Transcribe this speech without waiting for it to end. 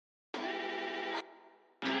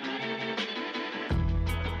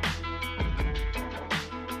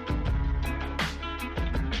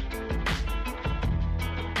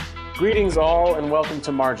Greetings all and welcome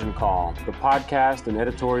to Margin Call, the podcast and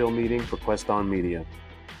editorial meeting for Quest On Media.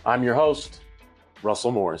 I'm your host, Russell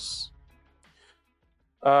Morris.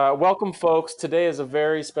 Welcome folks. Today is a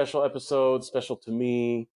very special episode, special to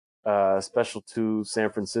me, special to San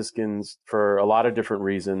Franciscans for a lot of different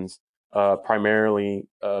reasons, primarily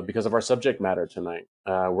because of our subject matter tonight.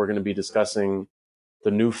 We're going to be discussing the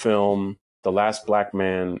new film, The Last Black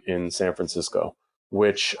Man in San Francisco,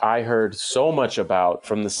 which I heard so much about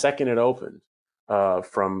from the second it opened,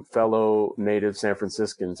 from fellow native San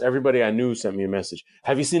Franciscans. Everybody I knew sent me a message.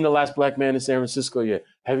 Have you seen The Last Black Man in San Francisco yet?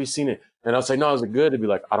 Have you seen it? And I was like, no, is it good? They'd be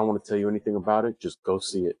like, I don't want to tell you anything about it. Just go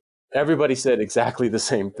see it. Everybody said exactly the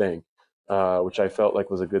same thing, which I felt like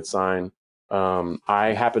was a good sign.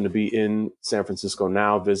 I happen to be in San Francisco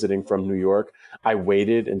now, visiting from New York. I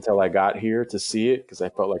waited until I got here to see it because I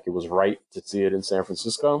felt like it was right to see it in San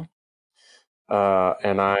Francisco.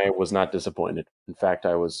 And I was not disappointed. In fact,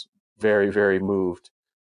 I was very, very moved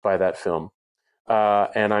by that film.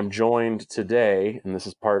 And I'm joined today, and this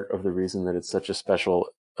is part of the reason that it's such a special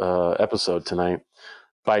episode tonight,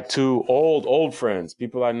 by two old friends,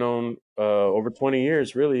 people I've known over 20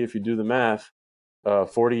 years, really, if you do the math,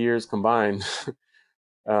 40 years combined.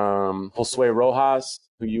 Josue Rojas,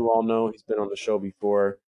 who you all know, he's been on the show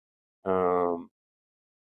before.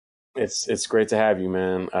 It's great to have you,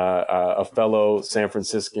 man. A fellow San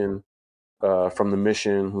Franciscan from the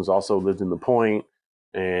Mission, who's also lived in the Point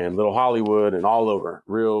and Little Hollywood and all over.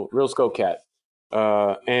 Real Scope Cat.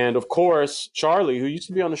 And of course, Charlie, who used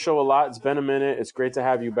to be on the show a lot. It's been a minute. It's great to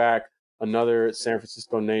have you back. Another San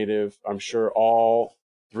Francisco native. I'm sure all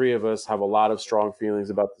three of us have a lot of strong feelings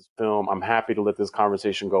about this film. I'm happy to let this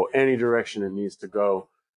conversation go any direction it needs to go.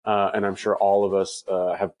 And I'm sure all of us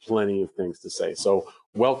have plenty of things to say. So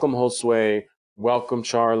welcome, Josue. Welcome,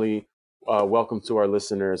 Charlie. Welcome to our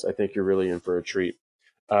listeners. I think you're really in for a treat.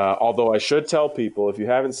 Although I should tell people, if you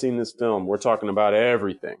haven't seen this film, we're talking about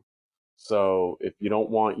everything. So if you don't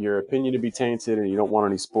want your opinion to be tainted and you don't want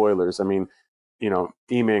any spoilers, I mean,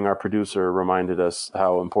 Eming, our producer, reminded us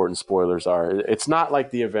how important spoilers are. It's not like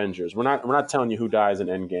the Avengers. We're not telling you who dies in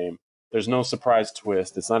Endgame. There's no surprise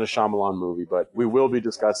twist. It's not a Shyamalan movie, but we will be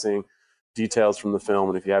discussing details from the film.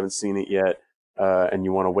 And if you haven't seen it yet and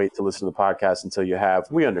you want to wait to listen to the podcast until you have,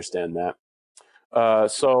 we understand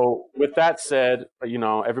that. So with that said,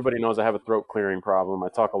 everybody knows I have a throat clearing problem. I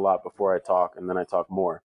talk a lot before I talk, and then I talk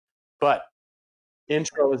more. But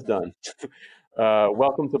intro is done.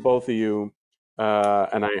 Welcome to both of you.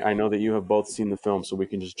 And I know that you have both seen the film, so we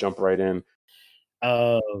can just jump right in.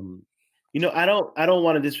 I don't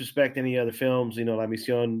want to disrespect any other films. La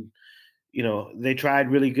Misión, they tried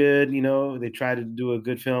really good. They tried to do a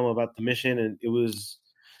good film about the mission, and it was,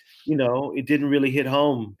 it didn't really hit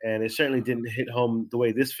home, and it certainly didn't hit home the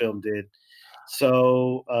way this film did.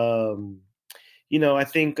 So, I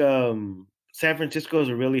think San Francisco is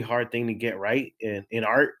a really hard thing to get right in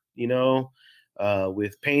art.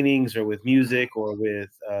 With paintings or with music or with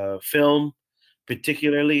film,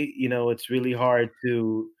 particularly, it's really hard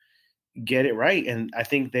to get it right. And I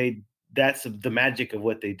think that's the magic of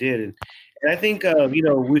what they did. And I think,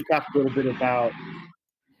 we've talked a little bit about,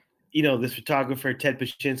 this photographer, Ted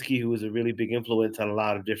Paszynski, who was a really big influence on a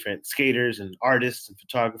lot of different skaters and artists and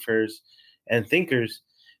photographers and thinkers.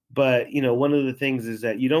 But, one of the things is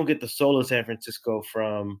that you don't get the soul of San Francisco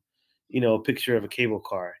from, a picture of a cable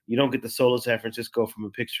car. You don't get the soul of San Francisco from a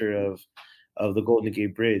picture of the Golden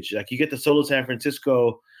Gate Bridge. Like, you get the soul of San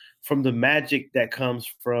Francisco from the magic that comes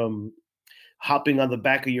from hopping on the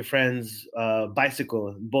back of your friend's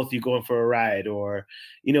bicycle, both of you going for a ride, or,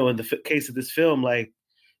 in the case of this film, like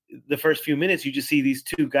the first few minutes, you just see these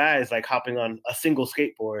two guys like hopping on a single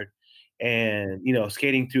skateboard and,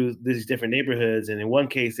 skating through these different neighborhoods. And in one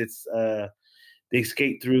case, it's they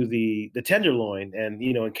skate through the Tenderloin and,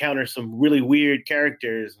 encounter some really weird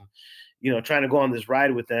characters, and, trying to go on this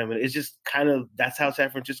ride with them. And it's just kind of, that's how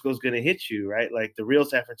San Francisco is going to hit you, right? Like the real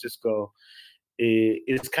San Francisco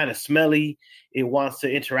is kind of smelly. It wants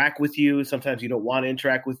to interact with you. Sometimes you don't want to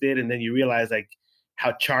interact with it. And then you realize like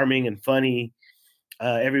how charming and funny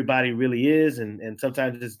everybody really is. And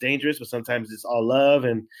sometimes it's dangerous, but sometimes it's all love.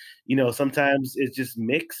 And, sometimes it's just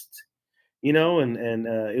mixed. And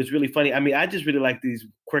it was really funny. I mean, I just really like these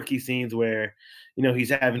quirky scenes where,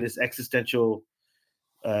 he's having this existential,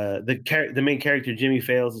 the main character, Jimmy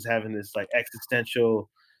Fails, is having this like existential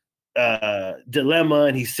dilemma,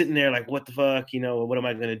 and he's sitting there like, what the fuck, what am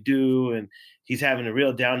I going to do? And he's having a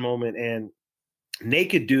real down moment, and a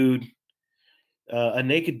naked dude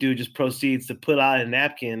just proceeds to pull out a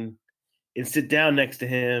napkin and sit down next to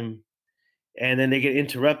him. And then they get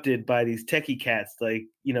interrupted by these techie cats, like,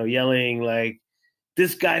 yelling like,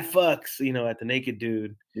 this guy fucks, at the naked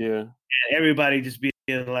dude. Yeah. And everybody just being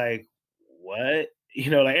like, what?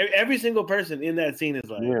 Like every single person in that scene is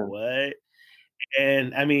like, Yeah. what?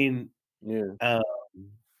 And I mean, Yeah. um,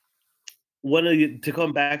 to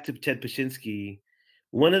come back to Ted Paszynski,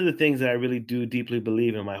 one of the things that I really do deeply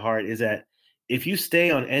believe in my heart is that if you stay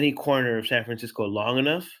on any corner of San Francisco long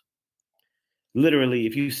enough, literally,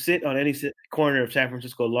 if you sit on any corner of San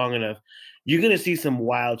Francisco long enough, you're gonna see some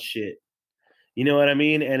wild shit. You know what I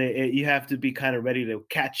mean? And you have to be kind of ready to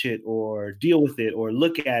catch it or deal with it or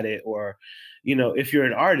look at it or, if you're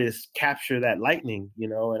an artist, capture that lightning.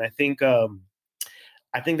 And I think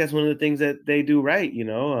that's one of the things that they do right.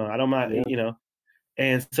 I don't mind. Yeah.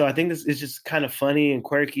 And so I think this is just kind of funny and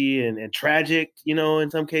quirky and tragic. In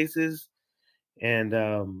some cases, and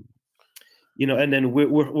and then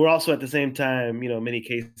we're also at the same time, many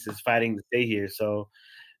cases fighting to stay here. So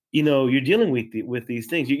you're dealing with these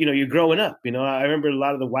things. You're growing up. I remember a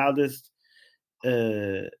lot of the wildest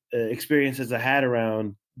experiences I had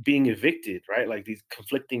around being evicted, right? Like these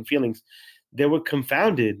conflicting feelings. They were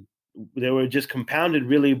confounded. They were just compounded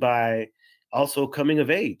really by also coming of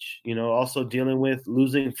age. Also dealing with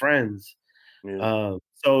losing friends. Yeah.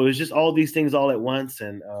 So it was just all these things all at once,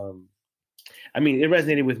 and I mean, it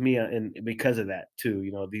resonated with me, and because of that too.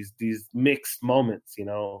 These mixed moments.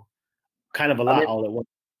 Kind of a I lot mean, all at once.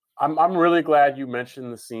 I'm really glad you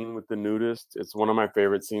mentioned the scene with the nudist. It's one of my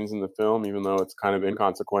favorite scenes in the film, even though it's kind of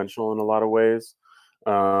inconsequential in a lot of ways.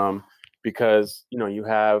 Um, because you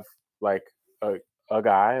have like a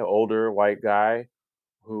guy, an older white guy,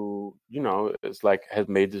 who is like has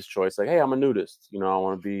made this choice, like, hey, I'm a nudist. I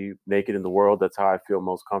want to be naked in the world. That's how I feel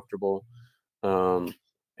most comfortable. Um,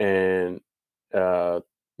 and the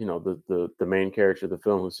main character of the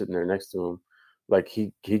film who's sitting there next to him, like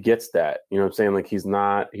he gets that, what I'm saying? Like he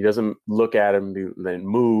doesn't look at him and then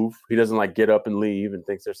move. He doesn't like get up and leave and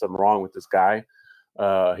thinks there's something wrong with this guy.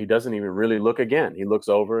 He doesn't even really look again. He looks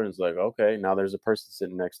over and is like, okay, now there's a person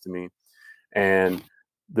sitting next to me. And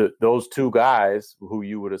those two guys who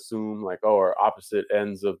you would assume like, oh, are opposite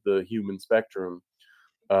ends of the human spectrum,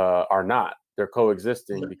 are not. They're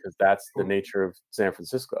coexisting because that's the nature of San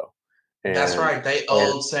Francisco. That's And right. They and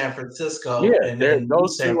old San Francisco, yeah, and then new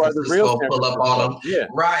those San two are the real Francisco San pull up on Francisco. them. Yeah,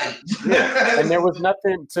 Right. yeah. And there was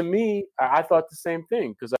nothing to me. I thought the same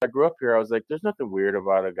thing because I grew up here. I was like, there's nothing weird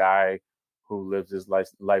about a guy who lives his life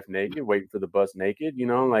naked, waiting for the bus naked.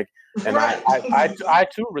 Like, and Right. I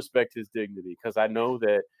too respect his dignity because I know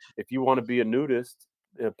that if you want to be a nudist,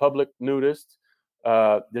 a public nudist,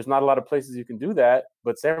 there's not a lot of places you can do that,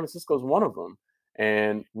 but San Francisco is one of them.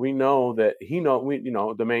 And we know that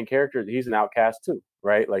the main character, he's an outcast too,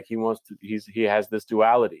 right? Like he has this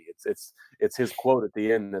duality. It's his quote at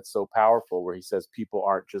the end that's so powerful where he says people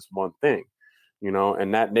aren't just one thing,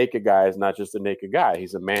 and that naked guy is not just a naked guy.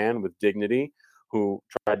 He's a man with dignity who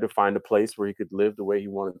tried to find a place where he could live the way he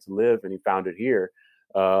wanted to live, and he found it here.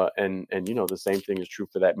 And the same thing is true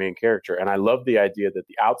for that main character. And I love the idea that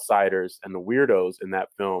the outsiders and the weirdos in that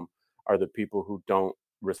film are the people who don't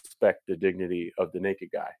respect the dignity of the naked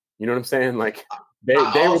guy. You know what I'm saying? Like they were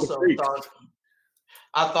the freaks.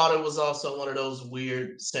 I thought it was also one of those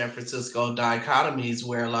weird San Francisco dichotomies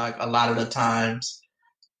where, like, a lot of the times,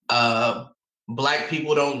 Black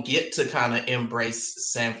people don't get to kind of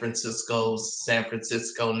embrace San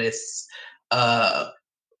Francisco-ness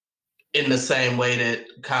in the same way that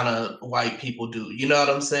kind of white people do. You know what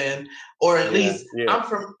I'm saying? Or at least I'm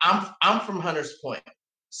from Hunters Point.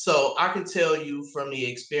 So I can tell you from the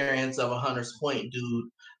experience of a Hunters Point dude,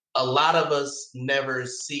 a lot of us never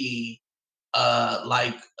see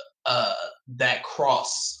like that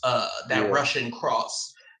cross, that Russian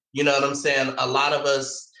cross. You know what I'm saying? A lot of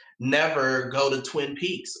us never go to Twin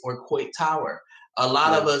Peaks or Coit Tower. A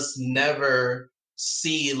lot of us never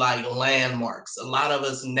see like landmarks. A lot of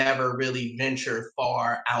us never really venture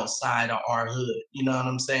far outside of our hood. You know what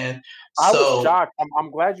I'm saying? I was shocked.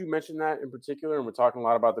 I'm glad you mentioned that in particular, and we're talking a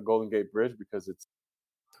lot about the Golden Gate Bridge because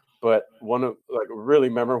but one of like a really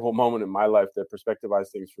memorable moment in my life that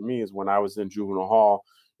perspectivized things for me is when I was in juvenile hall.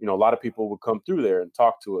 A lot of people would come through there and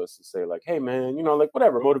talk to us and say like, hey man, like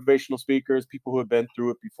whatever, motivational speakers, people who have been through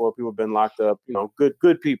it before, people who have been locked up,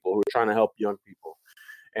 good people who are trying to help young people.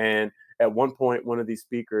 And at one point, one of these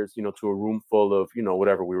speakers, to a room full of,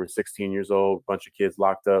 whatever, we were 16 years old, bunch of kids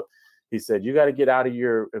locked up. He said, you got to get out of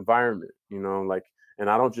your environment, like, and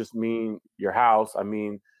I don't just mean your house. I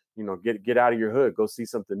mean, get out of your hood, go see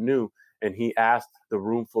something new. And he asked the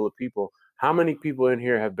room full of people, how many people in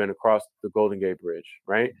here have been across the Golden Gate Bridge,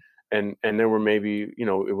 right? And there were maybe,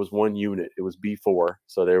 it was one unit. It was B4.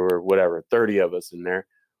 So there were, 30 of us in there.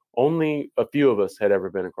 Only a few of us had ever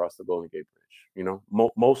been across the Golden Gate Bridge, You know,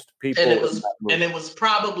 most people. And it was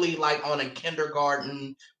probably like on a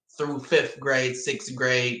kindergarten through 5th grade, 6th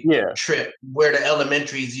grade trip where the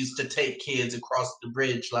elementaries used to take kids across the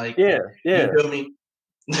bridge. Like, you feel me?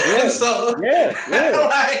 So, like,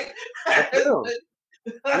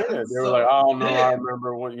 they were like, oh no, I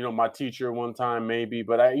remember when, you know, my teacher one time maybe,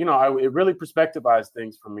 but it really perspectivized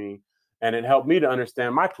things for me, and it helped me to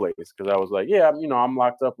understand my place, because I was like, you know, I'm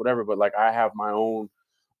locked up, whatever, but like I have my own,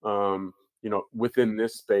 you know, within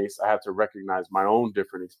this space, I have to recognize my own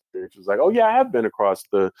different experiences. Like, oh yeah, I have been across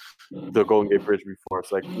the Golden Gate Bridge before.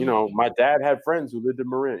 It's like, you know, my dad had friends who lived in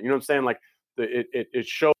Marin. You know what I'm saying? Like, it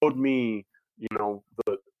showed me, you know,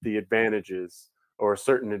 the advantages, or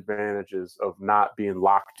certain advantages, of not being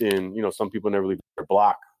locked in. You know, some people never leave their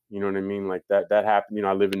block. You know what I mean? Like that happened. You know,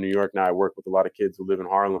 I live in New York now. I work with a lot of kids who live in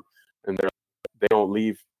Harlem, and they don't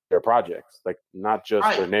leave their projects, like not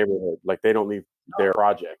just their neighborhood. Like they don't leave their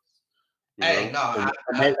projects. Hey, no,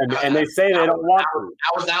 and they say they don't want to.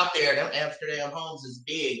 I was out there. Them Amsterdam homes is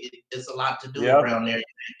big. It's a lot to do around there.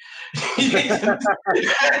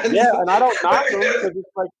 And I don't knock them, because it's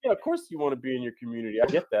like, of course you want to be in your community. I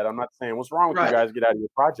get that. I'm not saying what's wrong with you guys, get out of your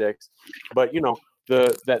projects. But you know,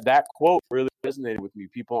 that quote really resonated with me.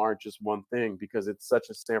 People aren't just one thing, because it's such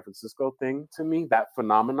a San Francisco thing to me, that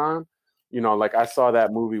phenomenon. You know, like I saw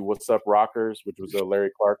that movie What's Up Rockers, which was a Larry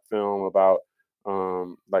Clark film about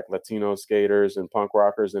like Latino skaters and punk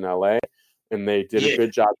rockers in LA, and they did a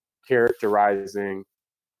good job characterizing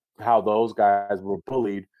how those guys were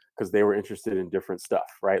bullied because they were interested in different stuff,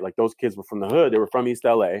 right? Like those kids were from the hood, they were from East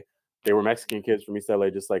LA, they were Mexican kids from East LA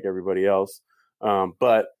just like everybody else,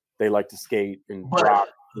 but they like to skate and rock.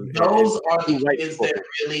 Those are the kids that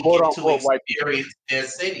really get to experience their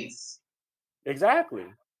cities. Exactly.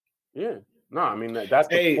 Yeah. No, I mean that's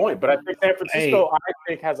the point. But I think San Francisco,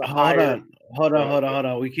 has a higher. Hold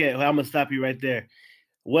on. We can't. I'm gonna stop you right there.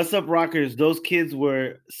 What's Up Rockers? Those kids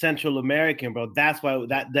were Central American, bro. That's why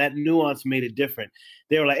that nuance made it different.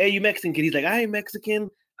 They were like, "Hey, you Mexican kid?" He's like, "I ain't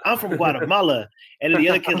Mexican. I'm from Guatemala." And then the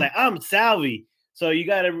other kid's like, "I'm Salvi." So you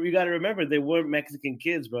gotta remember, they weren't Mexican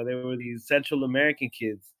kids, bro. They were these Central American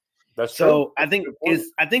kids. That's so true.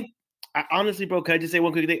 Honestly, bro, can I just say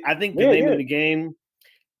one quick thing? I think the name of the game.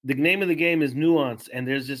 The name of the game is nuance, and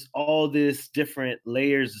there's just all this different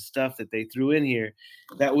layers of stuff that they threw in here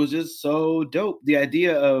that was just so dope. The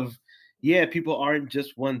idea of, people aren't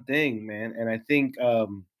just one thing, man. And I think,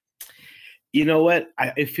 you know what?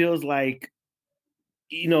 It feels like,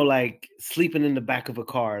 you know, like sleeping in the back of a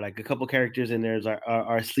car. Like a couple characters in there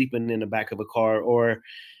are sleeping in the back of a car, or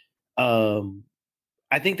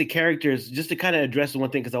I think the characters, just to kind of address the one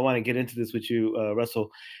thing, because I want to get into this with you,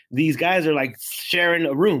 Russell, these guys are like sharing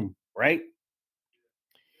a room, right?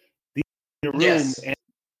 And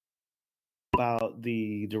about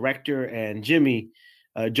the director and Jimmy,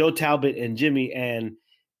 Joe Talbot and Jimmy. And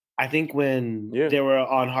I think when they were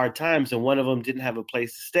on hard times and one of them didn't have a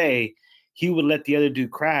place to stay, he would let the other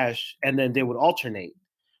dude crash, and then they would alternate.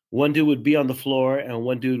 One dude would be on the floor and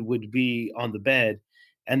one dude would be on the bed.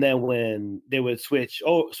 And then when they would switch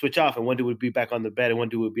off, and one dude would be back on the bed and one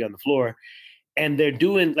dude would be on the floor. And they're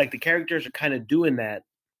doing, like, the characters are kind of doing that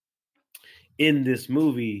in this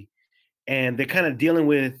movie. And they're kind of dealing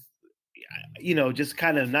with, you know, just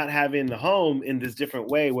kind of not having the home in this different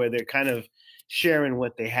way where they're kind of sharing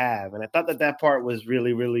what they have. And I thought that part was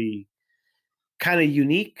really, really kind of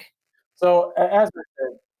unique. So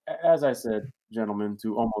as I said, gentlemen,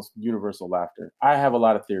 to almost universal laughter, I have a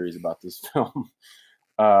lot of theories about this film.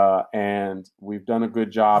 And we've done a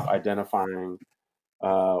good job identifying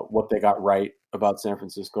what they got right about San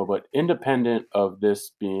Francisco. But independent of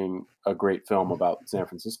this being a great film about San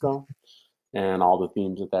Francisco and all the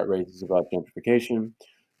themes that raises about gentrification,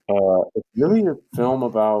 it's really a film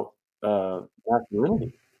about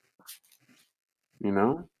masculinity. You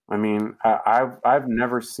know, I mean, I've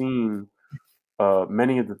never seen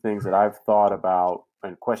many of the things that I've thought about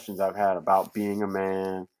and questions I've had about being a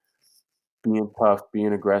man, being tough,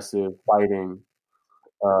 being aggressive, fighting,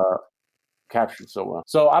 captured so well.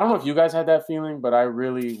 So I don't know if you guys had that feeling, but I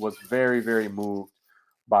really was very, very moved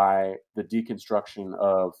by the deconstruction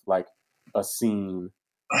of like a scene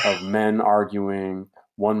of men arguing,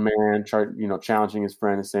 one man challenging his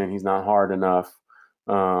friend and saying he's not hard enough,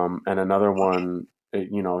 and another one,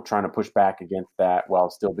 trying to push back against that while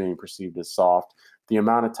still being perceived as soft. The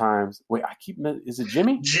amount of times, is it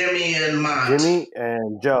Jimmy? Jimmy and Mont. Jimmy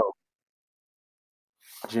and Joe.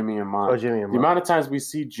 Jimmy and Mont. The amount of times we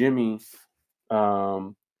see Jimmy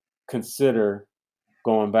consider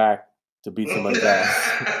going back to beat somebody's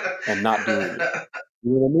ass and not doing it.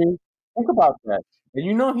 You know what I mean? Think about that. And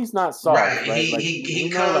you know he's not soft, Right. right? Like He we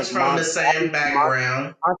know, comes like from the same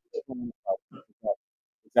background.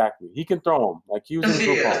 Exactly. He can throw him. Like he was in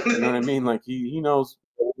group Yeah. home. You know what I mean? Like he knows.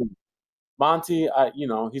 Monty,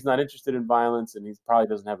 he's not interested in violence, and he probably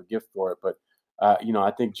doesn't have a gift for it. But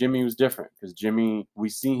I think Jimmy was different because Jimmy, we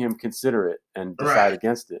see him consider it and decide Right.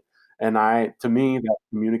 against it. And to me, that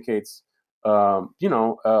communicates,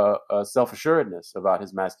 self-assuredness about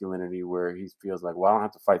his masculinity, where he feels like, well, I don't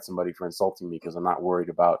have to fight somebody for insulting me because I'm not worried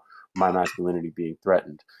about my masculinity being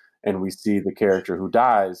threatened. And we see the character who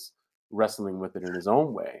dies wrestling with it in his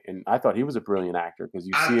own way. And I thought he was a brilliant actor because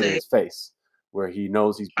you see it in his face, where he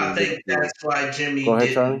knows he's being. I think that's why Jimmy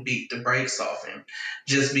didn't Charlie. beat the brakes off him,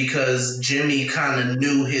 just because Jimmy kind of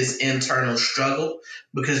knew his internal struggle,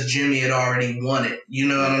 because Jimmy had already won it. You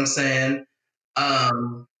know what I'm saying?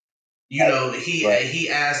 He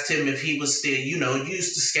asked him if he was still,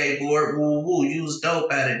 used to skateboard, woo woo, you was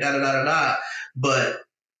dope at it, da da da da da. But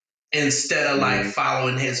instead of like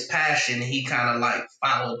following his passion, he kind of like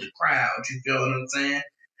followed the crowd. You feel what I'm saying?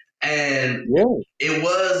 And it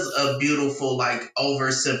was a beautiful like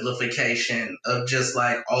oversimplification of just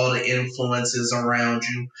like all the influences around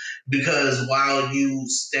you, because while you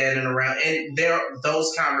standing around, and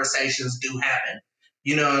those conversations do happen.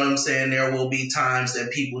 You know what I'm saying? There will be times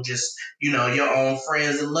that people just, your own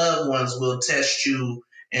friends and loved ones will test you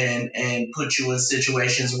and put you in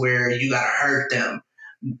situations where you gotta hurt them.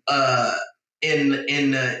 In the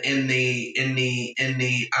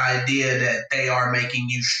idea that they are making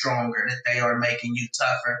you stronger, that they are making you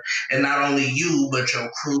tougher, and not only you but your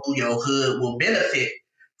crew, your hood will benefit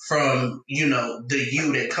from the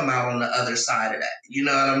you that come out on the other side of that. You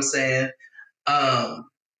know what I'm saying?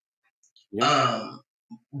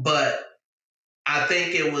 But I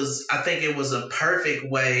think it was a perfect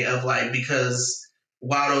way of like, because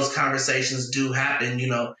while those conversations do happen,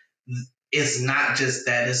 it's not just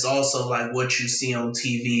that. It's also like what you see on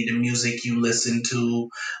TV, the music you listen to,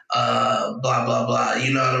 blah, blah, blah.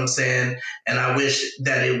 You know what I'm saying? And I wish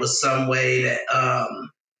that it was some way that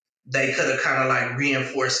they could have kind of like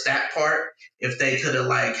reinforced that part. If they could have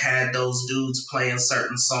like had those dudes playing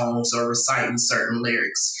certain songs or reciting certain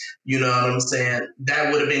lyrics. You know what I'm saying?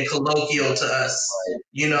 That would have been colloquial to us.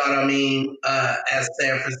 You know what I mean? As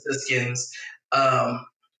San Franciscans.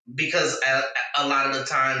 Because a lot of the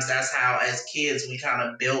times that's how, as kids, we kind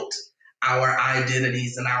of built our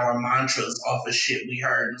identities and our mantras off of shit we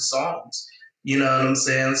heard in songs. You know what I'm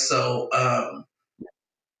saying? So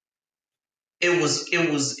it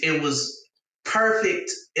was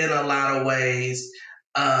perfect in a lot of ways,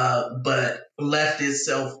 but left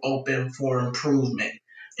itself open for improvement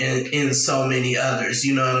in so many others.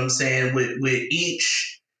 You know what I'm saying? With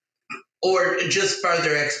each, or just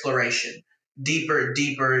further exploration. Deeper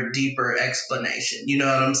explanation. You know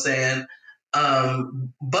what I'm saying?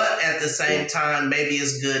 But at the same time, maybe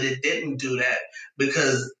it's good it didn't do that,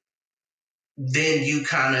 because then you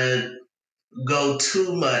kind of go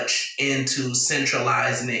too much into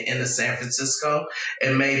centralizing it into San Francisco,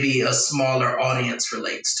 and maybe a smaller audience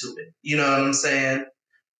relates to it. You know what I'm saying?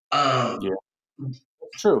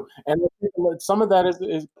 True, and some of that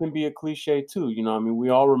can be a cliche too. I mean, we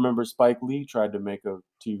all remember Spike Lee tried to make a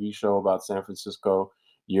TV show about San Francisco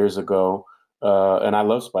years ago, and I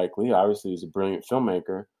love Spike Lee. Obviously, he's a brilliant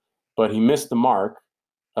filmmaker, but he missed the mark.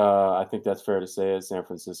 I think that's fair to say. As San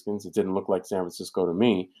Franciscans, it didn't look like San Francisco to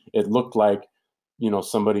me. It looked like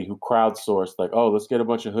somebody who crowdsourced, like, oh, let's get a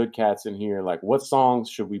bunch of hood cats in here. Like, what songs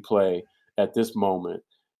should we play at this moment?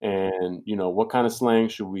 And what kind of slang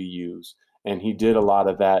should we use? And he did a lot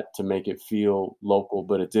of that to make it feel local,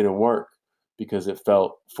 but it didn't work because it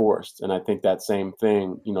felt forced. And I think that same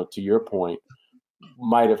thing, to your point,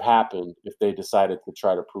 might have happened if they decided to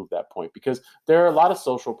try to prove that point. Because there are a lot of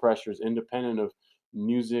social pressures, independent of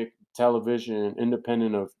music, television,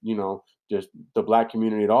 independent of, just the Black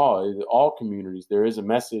community at all communities. There is a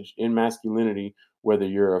message in masculinity, whether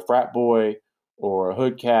you're a frat boy or a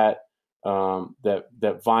hood cat,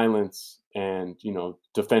 that violence and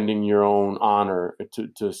defending your own honor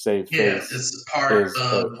to save face is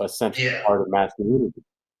a central part of masculinity.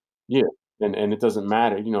 Yeah, and it doesn't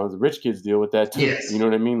matter. The rich kids deal with that too. Yes. You know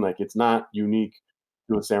what I mean? Like, it's not unique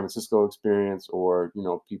to a San Francisco experience or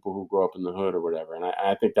people who grow up in the hood or whatever. And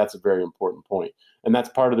I think that's a very important point. And that's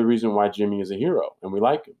part of the reason why Jimmy is a hero and we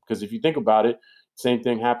like him. Because if you think about it, same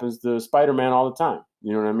thing happens to Spider-Man all the time.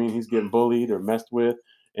 You know what I mean? He's getting bullied or messed with,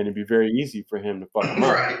 and it'd be very easy for him to fuck him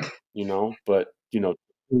up. Right. But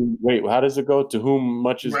wait, how does it go? To whom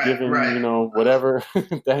much is given, right. Whatever.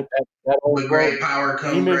 that with great power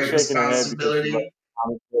comes great responsibility.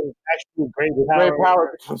 Actually, great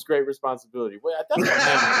power becomes great responsibility. Well, that's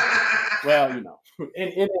what well, you know,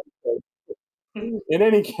 in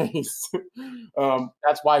any case,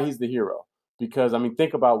 that's why he's the hero. Because I mean,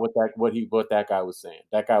 think about what that guy was saying.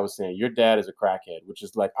 That guy was saying, your dad is a crackhead, which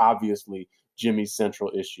is like obviously Jimmy's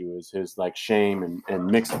central issue is his like shame and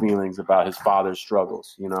mixed feelings about his father's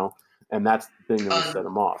struggles, you know, and that's the thing that would set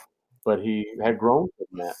him off. But he had grown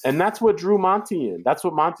from that, and that's what drew Monty in. That's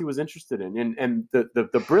what Monty was interested in, and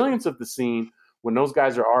the brilliance of the scene when those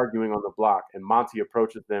guys are arguing on the block, and Monty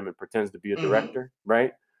approaches them and pretends to be a director,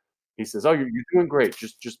 right? He says, "Oh, you're doing great.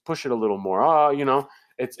 Just push it a little more. Oh, you know."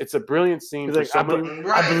 It's a brilliant scene. Like, I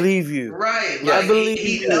believe you. Right. Like,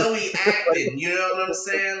 he know he acting. You know what I'm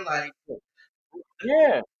saying? Like,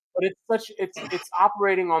 yeah. But it's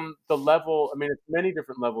operating on the level. I mean, it's many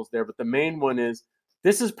different levels there, but the main one is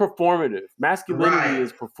this is performative. Masculinity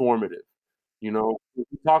is performative. You know, we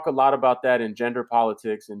talk a lot about that in gender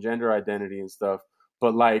politics and gender identity and stuff.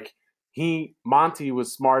 But like, Monty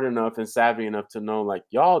was smart enough and savvy enough to know, like,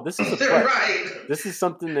 y'all, this is a play. Right. This is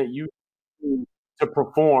something that you do to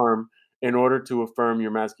perform in order to affirm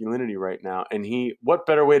your masculinity right now. And what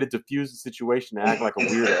better way to diffuse the situation to act like a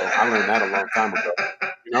weirdo? I learned that a long time ago,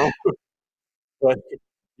 you know? But,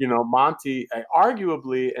 you know, Monty,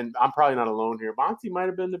 arguably, and I'm probably not alone here, Monty might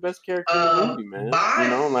have been the best character in the movie, man. By you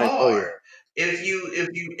know, far. like, oh, yeah. If you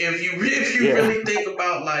really think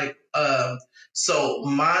about, like, so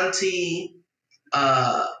Monty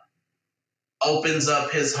opens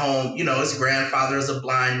up his home. You know, his grandfather is a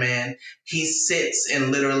blind man. He sits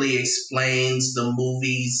and literally explains the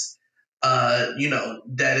movies, you know,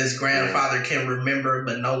 that his grandfather can remember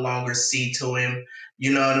but no longer see to him.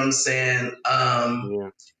 You know what I'm saying?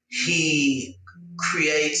 He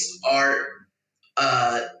creates art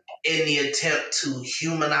in the attempt to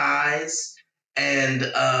humanize and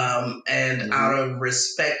out of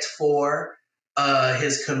respect for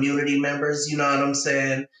his community members. You know what I'm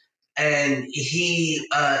saying? And he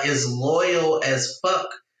is loyal as fuck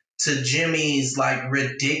to Jimmy's like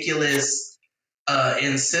ridiculous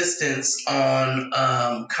insistence on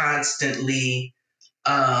constantly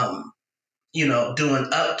you know, doing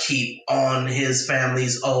upkeep on his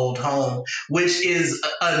family's old home, which is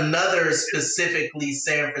another specifically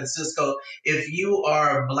San Francisco. If you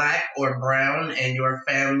are Black or brown and your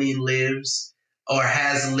family lives or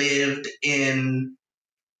has lived in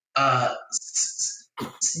the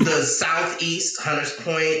southeast, Hunters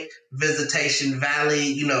Point, Visitation Valley,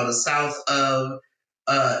 you know, the south of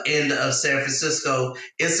end of San Francisco,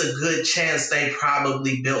 it's a good chance they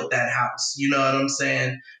probably built that house. You know what I'm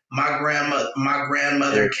saying? My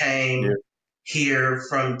grandmother came here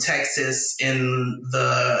from Texas in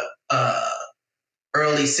the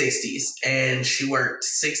early 60s, and she worked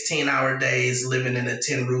 16-hour days living in a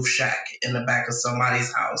tin roof shack in the back of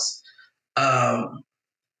somebody's house.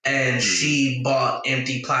 And she bought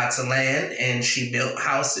empty plots of land and she built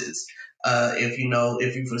houses. If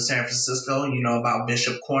you're from San Francisco, you know about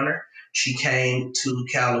Bishop Corner. She came to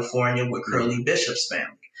California with Curly Bishop's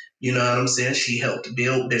family. You know what I'm saying? She helped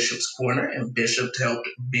build Bishop's Corner, and Bishop helped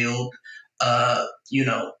build, you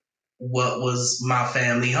know, what was my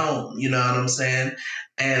family home. You know what I'm saying?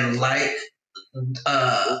 And like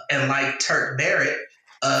Turk Barrett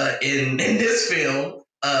in this film,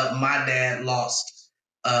 my dad lost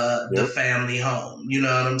the family home. You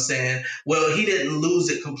know what I'm saying? Well, he didn't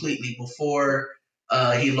lose it completely. Before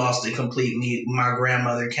he lost it completely, my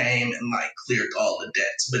grandmother came and like cleared all the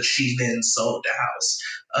debts, but she then sold the house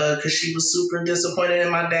because she was super disappointed, and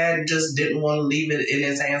my dad just didn't want to leave it in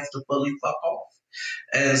his hands to fully fuck off.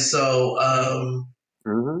 And so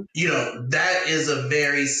you know, that is a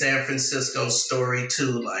very San Francisco story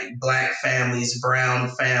too, like Black families, brown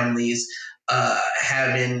families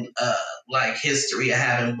having like history of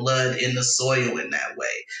having blood in the soil in that way.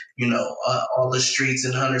 You know, all the streets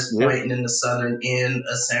in Hunters Point and in the southern end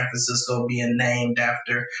of San Francisco being named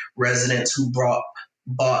after residents who bought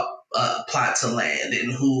plots of land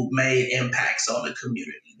and who made impacts on the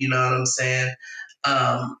community. You know what I'm saying?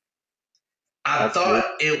 I thought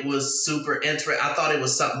it was super interesting. I thought it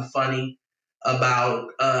was something funny about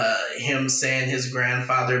him saying his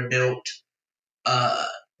grandfather built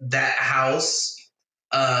that house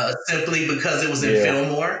simply because it was in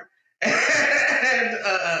Fillmore. And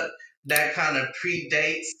that kind of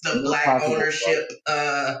predates the Black ownership.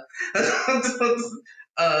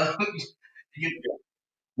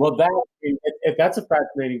 Well, that's a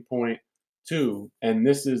fascinating point too. And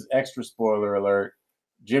this is extra spoiler alert.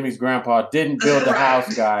 Jimmy's grandpa didn't build the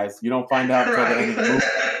house, guys. You don't find out until the end of the movie.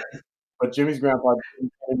 but Jimmy's grandpa,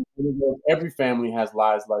 every family has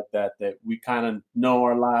lies like that we kind of know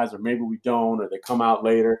our lies, or maybe we don't, or they come out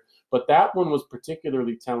later. But that one was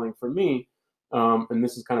particularly telling for me. And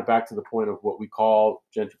this is kind of back to the point of what we call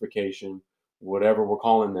gentrification, whatever we're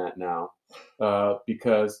calling that now,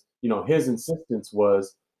 because his insistence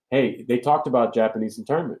was, hey, they talked about Japanese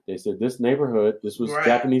internment. They said this neighborhood, this was right.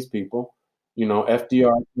 Japanese people.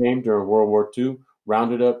 FDR came during World War II,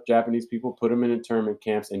 rounded up Japanese people, put them in internment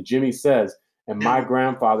camps. And Jimmy says, and my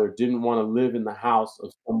grandfather didn't want to live in the house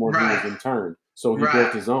of someone right. who was interned, so he right.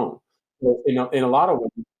 built his own. So, in a lot of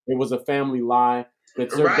ways, it was a fammy lie.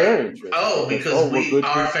 That's right. their interest. Because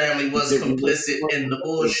our family was complicit in the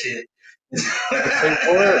bullshit.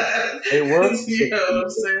 They were. You know what I'm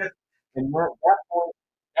saying? And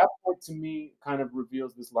that point to me kind of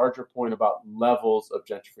reveals this larger point about levels of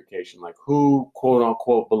gentrification, like who quote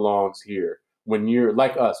unquote belongs here. When you're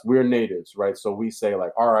like us, we're natives, right? So we say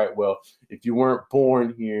like, all right, well, if you weren't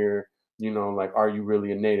born here, like, are you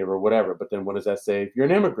really a native or whatever? But then what does that say if you're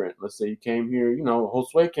an immigrant? Let's say you came here,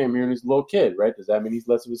 Josue came here and he's a little kid, right? Does that mean he's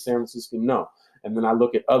less of a San Franciscan? No. And then I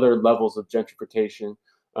look at other levels of gentrification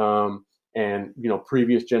and,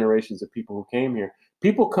 previous generations of people who came here.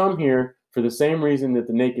 People come here for the same reason that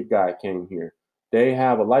the naked guy came here. They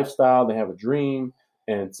have a lifestyle, they have a dream,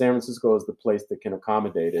 and San Francisco is the place that can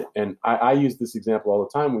accommodate it. And I use this example all the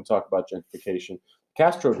time when we talk about gentrification.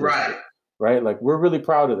 Castro District, right? Like, we're really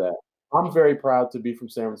proud of that. I'm very proud to be from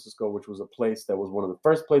San Francisco, which was a place that was one of the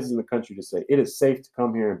first places in the country to say it is safe to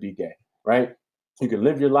come here and be gay, right? You can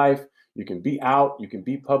live your life, you can be out, you can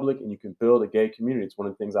be public, and you can build a gay community. It's one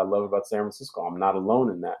of the things I love about San Francisco. I'm not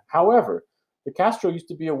alone in that. However, the Castro used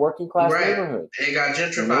to be a working class neighborhood. It got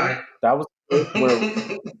gentrified. That was where,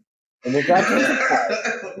 and it got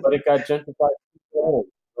gentrified, but it got gentrified,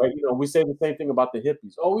 right? We say the same thing about the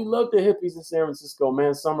hippies. Oh, we love the hippies in San Francisco,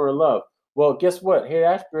 man. Summer of love. Well, guess what?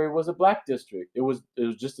 Haight-Ashbury was a black district. It was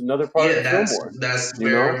just another part of Fillmore. That's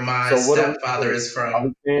where my stepfather is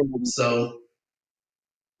from. So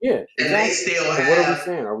yeah, exactly. And they still have. What are we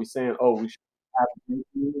saying? Are we saying, oh, we shouldn't have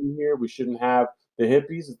in here? We shouldn't have the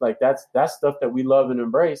hippies? It's like that's stuff that we love and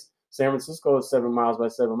embrace. San Francisco is 7 miles by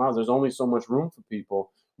 7 miles. There's only so much room for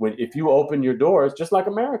people. If you open your doors, just like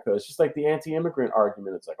America, it's just like the anti-immigrant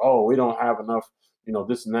argument. It's like, oh, we don't have enough,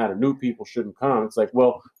 this and that, or new people shouldn't come. It's like,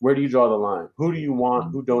 well, where do you draw the line? Who do you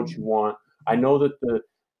want? Who don't you want? I know that the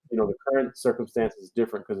current circumstance is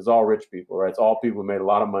different because it's all rich people, right? It's all people who made a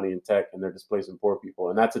lot of money in tech and they're displacing poor people.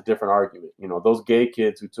 And that's a different argument. Those gay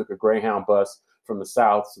kids who took a Greyhound bus from the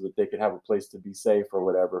South so that they could have a place to be safe or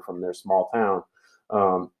whatever from their small town.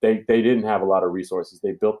 They didn't have a lot of resources.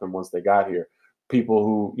 They built them once they got here. People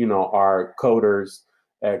who, are coders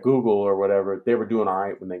at Google or whatever, they were doing all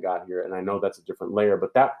right when they got here. And I know that's a different layer,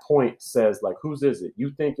 but that point says, like, whose is it?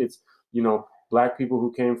 You think it's, black people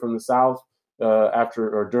who came from the South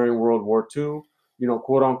after or during World War II,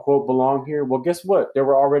 quote unquote, belong here? Well, guess what? There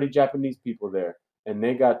were already Japanese people there and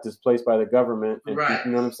they got displaced by the government. And right.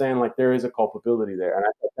 You know what I'm saying? Like, there is a culpability there. And I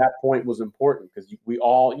thought that point was important because we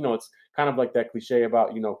all, it's kind of like that cliche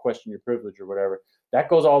about, question your privilege or whatever. That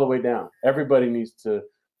goes all the way down. Everybody needs to,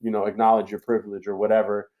 acknowledge your privilege or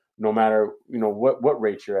whatever, no matter, what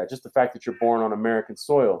rate you're at. Just the fact that you're born on American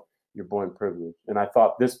soil, you're born privileged. And I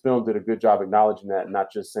thought this film did a good job acknowledging that and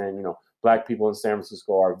not just saying, black people in San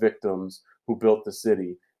Francisco are victims who built the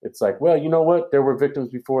city. It's like, well, you know what? There were victims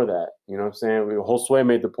before that. You know what I'm saying? Josue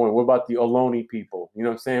made the point. What about the Ohlone people? You know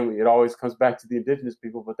what I'm saying? It always comes back to the indigenous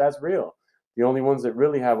people, but that's real. The only ones that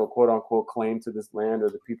really have a quote unquote claim to this land are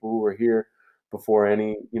the people who were here before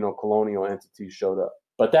any, colonial entities showed up.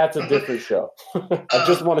 But that's a different show. I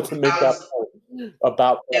just wanted to make that point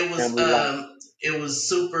about that family life. It was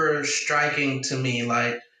super striking to me.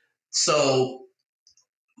 Like, so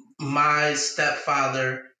my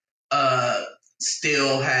stepfather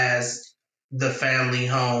still has the family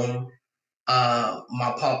home,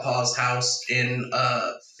 my pawpaw's house in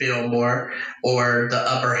Fillmore, or the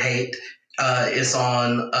Upper Haight. It's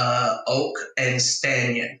on Oak and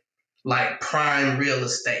Stanton. Like, prime real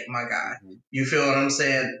estate, my guy. You feel what I'm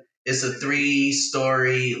saying? It's a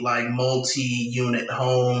 3-story, like, multi-unit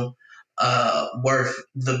home worth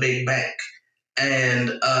the big bank.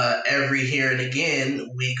 And every here and again,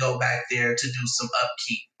 we go back there to do some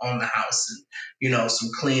upkeep on the house and, some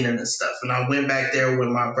cleaning and stuff. And I went back there with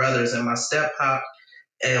my brothers and my step-pop,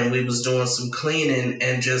 and we was doing some cleaning,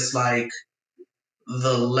 and just like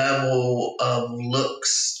the level of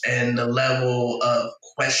looks and the level of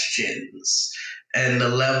questions and the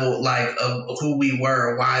level, like, of who we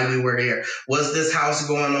were, why we were here. Was this house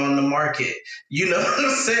going on the market? You know what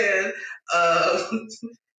I'm saying?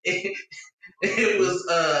 it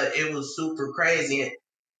was super crazy.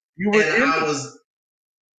 You were and Jimmy. I was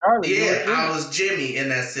Charlie, I was Jimmy in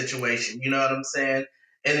that situation. You know what I'm saying?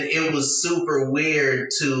 And it was super weird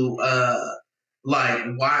to like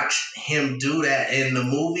watch him do that in the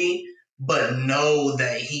movie, but know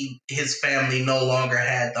that his family no longer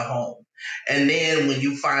had the home. And then when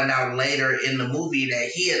you find out later in the movie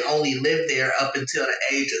that he had only lived there up until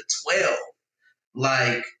the age of 12,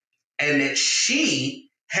 like, and that she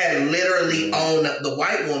had literally owned, the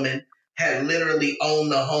white woman had literally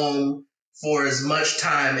owned the home for as much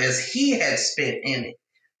time as he had spent in it.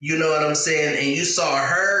 You know what I'm saying? And you saw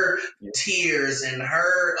her tears and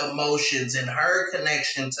her emotions and her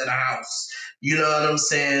connection to the house. You know what I'm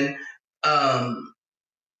saying?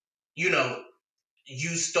 You know, you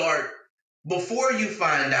start, before you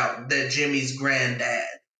find out that Jimmy's granddad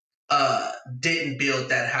didn't build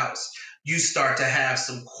that house, you start to have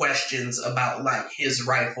some questions about like his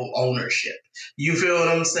rightful ownership. You feel what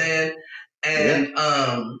I'm saying? And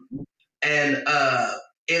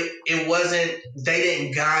it wasn't, they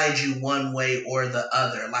didn't guide you one way or the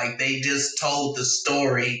other. Like they just told the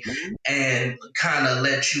story and kind of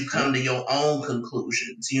let you come to your own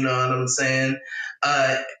conclusions. You know what I'm saying?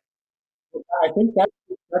 I think that's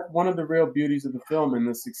one of the real beauties of the film and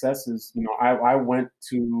the successes. You know,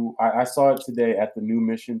 I saw it today at the New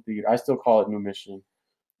Mission Theater. I still call it New Mission,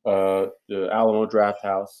 the Alamo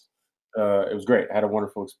Drafthouse. It was great. I had a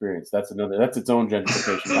wonderful experience. That's its own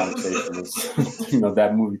gentrification conversation. Is, you know,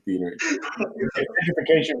 that movie theater.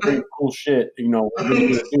 Gentrification brings cool shit. You know, what are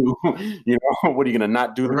you gonna do? You know, what are you gonna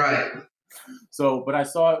not do? Right. So, but I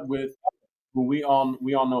saw it with, well, we all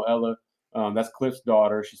know Ella. That's Cliff's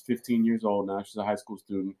daughter. She's 15 years old now. She's a high school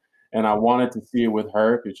student. And I wanted to see it with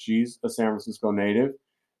her because she's a San Francisco native,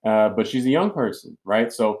 but she's a young person,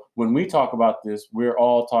 right? So when we talk about this, we're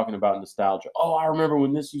all talking about nostalgia. Oh, I remember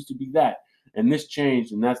when this used to be that, and this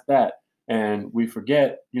changed, and that's that. And we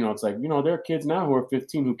forget, you know, it's like, you know, there are kids now who are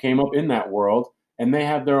 15 who came up in that world, and they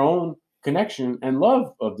have their own connection and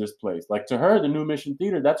love of this place. Like to her, the New Mission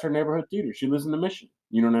Theater, that's her neighborhood theater. She lives in the Mission.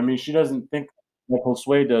 You know what I mean? She doesn't think like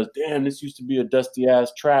Josue does. Damn, this used to be a dusty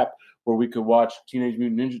ass trap where we could watch Teenage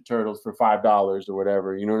Mutant Ninja Turtles for $5 or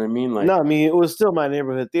whatever. You know what I mean? Like, no, I mean it was still my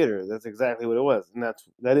neighborhood theater. That's exactly what it was, and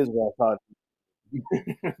that is what I thought.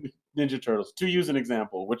 Ninja Turtles, to use an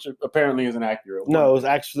example, which apparently isn't accurate. No, it was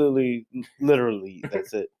actually literally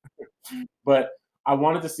that's it. But I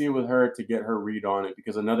wanted to see it with her to get her read on it,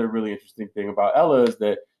 because another really interesting thing about Ella is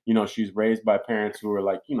that, you know, she's raised by parents who are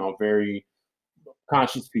like, you know, very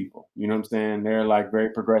conscious people. You know what I'm saying? They're like very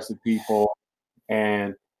progressive people.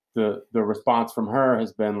 And the response from her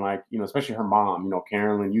has been like, you know, especially her mom, you know,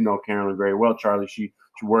 Carolyn, you know Carolyn very well, Charlie. She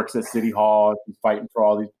works at City Hall. She's fighting for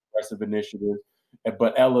all these progressive initiatives.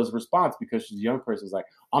 But Ella's response, because she's a young person, is like,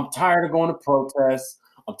 I'm tired of going to protests.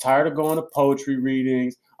 I'm tired of going to poetry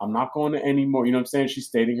readings. I'm not going to any more. You know what I'm saying? She's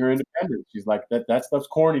stating her independence. She's like, that stuff's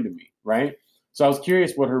corny to me, right? So I was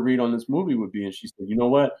curious what her read on this movie would be. And she said, you know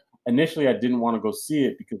what? Initially, I didn't want to go see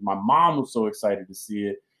it because my mom was so excited to see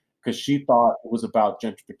it, because she thought it was about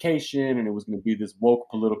gentrification and it was going to be this woke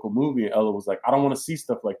political movie. And Ella was like, I don't want to see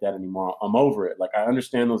stuff like that anymore. I'm over it. Like, I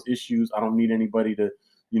understand those issues. I don't need anybody to,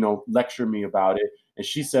 you know, lecture me about it. And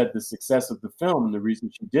she said the success of the film and the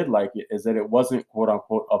reason she did like it is that it wasn't, quote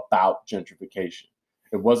unquote, about gentrification.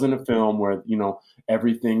 It wasn't a film where, you know,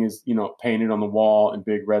 everything is, you know, painted on the wall in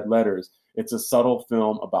big red letters. It's a subtle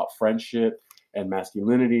film about friendship and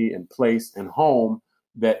masculinity and place and home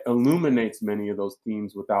that illuminates many of those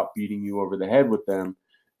themes without beating you over the head with them.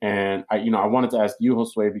 And I wanted to ask you,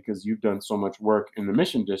 Josue, because you've done so much work in the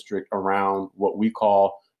Mission District around what we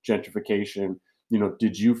call gentrification. You know,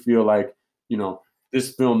 did you feel like, you know,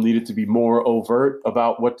 this film needed to be more overt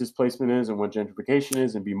about what displacement is and what gentrification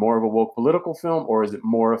is and be more of a woke political film? Or is it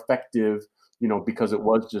more effective, you know, because it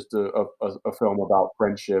was just a film about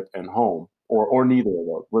friendship and home? Or neither of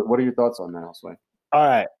those? What are your thoughts on that, Josue? All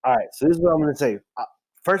right. So this is what I'm going to say.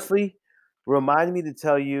 Firstly, remind me to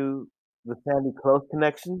tell you the Sandy Close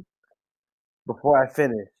connection before I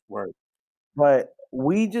finish. Word. But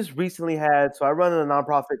we just recently had, so I run a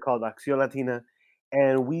nonprofit called Acción Latina,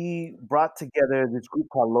 and we brought together this group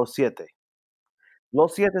called Los Siete.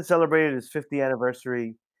 Los Siete celebrated its 50th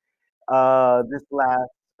anniversary this last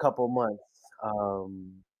couple months,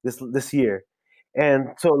 this year. And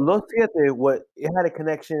so Los Siete, it had a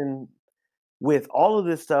connection with all of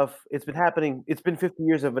this stuff. It's been happening. It's been 50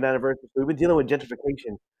 years of an anniversary. So we've been dealing with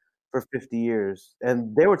gentrification for 50 years.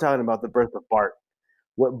 And they were talking about the birth of BART,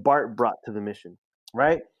 what BART brought to the mission,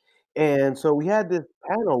 right? And so we had this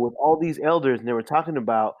panel with all these elders, and they were talking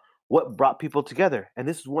about what brought people together. And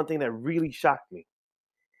this is one thing that really shocked me.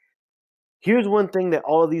 Here's one thing that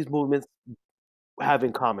all of these movements have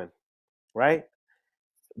in common, right?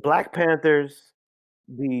 Black Panthers,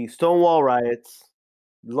 the Stonewall riots,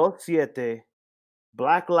 Los Siete,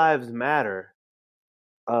 Black Lives Matter,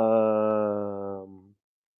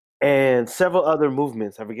 and several other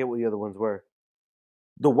movements. I forget what the other ones were.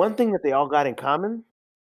 The one thing that they all got in common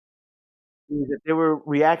is that they were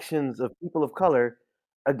reactions of people of color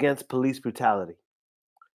against police brutality,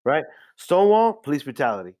 right? Stonewall, police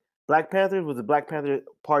brutality. Black Panthers was the Black Panther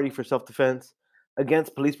Party for self-defense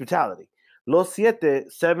against police brutality. Los Siete,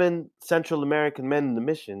 7 Central American men in the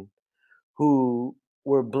mission who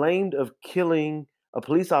were blamed of killing a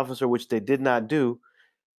police officer, which they did not do.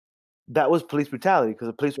 That was police brutality because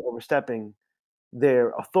the police were overstepping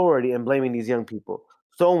their authority and blaming these young people.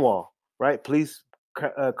 Stonewall, right? Police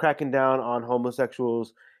cracking down on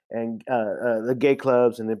homosexuals and the gay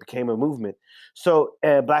clubs, and it became a movement. So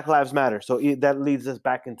Black Lives Matter. So that leads us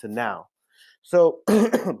back into now. So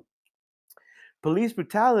police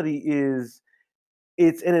brutality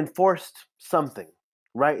it's an enforced something,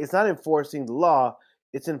 right? It's not enforcing the law.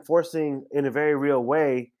 It's enforcing in a very real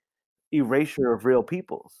way erasure of real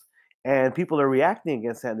peoples. And people are reacting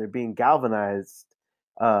against that and they're being galvanized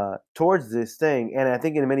towards this thing. And I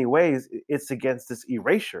think in many ways it's against this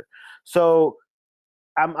erasure. So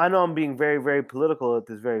I know I'm being very, very political at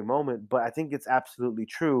this very moment, but I think it's absolutely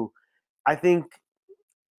true. I think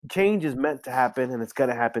change is meant to happen and it's going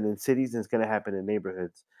to happen in cities and it's going to happen in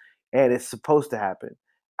neighborhoods. And it's supposed to happen.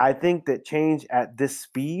 I think that change at this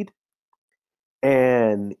speed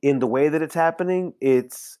and in the way that it's happening,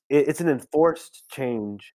 it's an enforced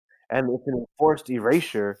change and it's an enforced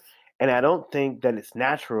erasure. And I don't think that it's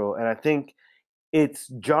natural. And I think it's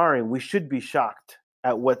jarring. We should be shocked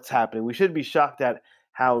at what's happening. We should be shocked at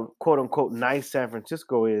how quote unquote nice San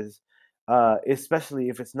Francisco is, especially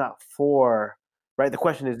if it's not for right. The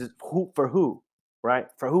question is who for who, right?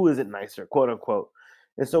 For who is it nicer, quote unquote?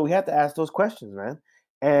 And so we have to ask those questions, man.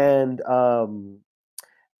 And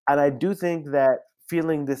I do think that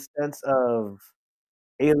feeling this sense of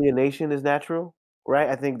alienation is natural, right?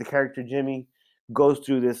 I think the character Jimmy goes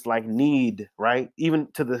through this like need, right? Even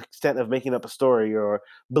to the extent of making up a story or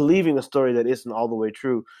believing a story that isn't all the way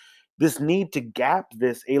true. This need to gap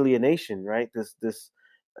this alienation, right? This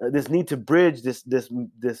need to bridge this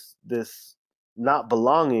not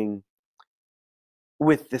belonging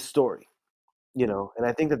with this story, you know. And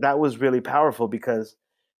I think that was really powerful because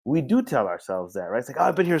we do tell ourselves that, right? It's like, oh,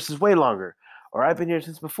 I've been here since way longer, or I've been here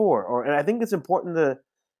since before, and I think it's important to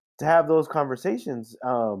have those conversations.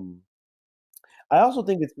 I also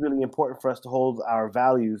think it's really important for us to hold our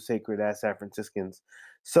values sacred as San Franciscans.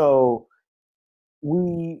 So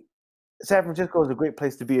San Francisco is a great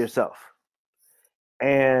place to be yourself.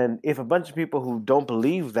 And if a bunch of people who don't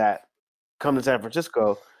believe that come to San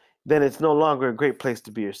Francisco, then it's no longer a great place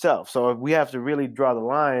to be yourself. So we have to really draw the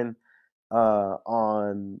line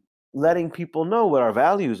on letting people know what our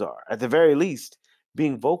values are. At the very least,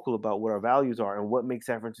 being vocal about what our values are and what makes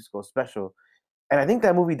San Francisco special. And I think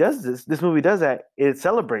that movie does this. This movie does that. It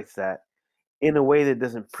celebrates that in a way that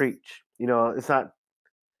doesn't preach. You know,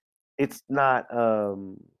 it's not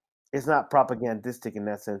propagandistic in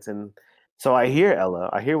that sense. And so I hear Ella.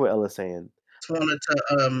 I hear what Ella's saying.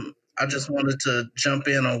 I just wanted to jump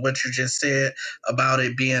in on what you just said about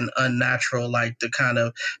it being unnatural, like the kind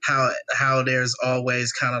of how there's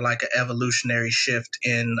always kind of like an evolutionary shift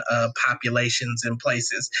in populations and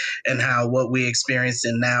places, and how what we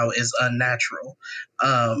experiencing now is unnatural.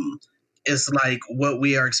 It's like what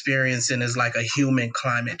we are experiencing is like a human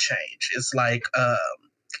climate change. It's like wow.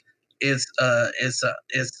 It's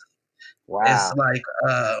like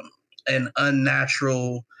an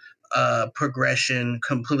unnatural progression,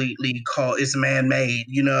 completely it's man-made,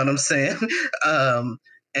 you know what I'm saying?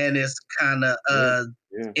 And it's kind of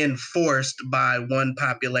enforced by one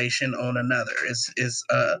population on another.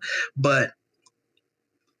 But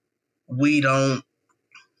we don't,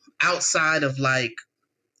 outside of like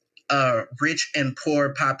rich and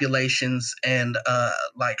poor populations and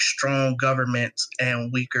like strong governments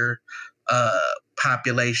and weaker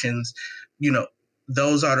populations, you know,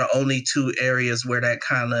 those are the only two areas where that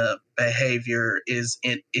kind of behavior is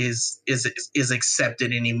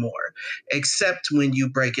accepted anymore. Except when you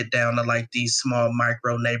break it down to like these small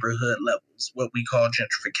micro neighborhood levels, what we call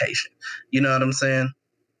gentrification. You know what I'm saying?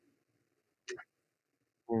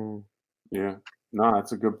 Yeah. No,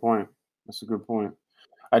 that's a good point. That's a good point.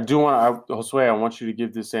 I do want to, Josue, I want you to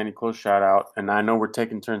give this Sandy Close shout out. And I know we're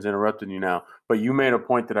taking turns interrupting you now, but you made a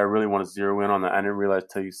point that I really want to zero in on that. I didn't realize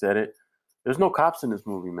till you said it. There's no cops in this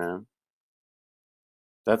movie, man.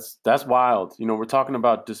 That's wild. You know, we're talking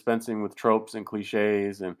about dispensing with tropes and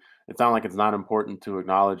cliches, and it's not like it's not important to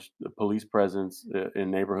acknowledge the police presence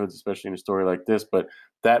in neighborhoods, especially in a story like this. But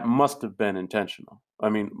that must have been intentional. I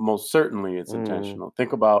mean, most certainly it's intentional.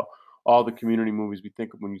 Think about all the community movies we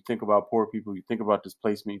think of. When you think about poor people, you think about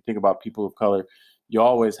displacement, you think about people of color. You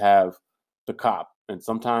always have the cop, and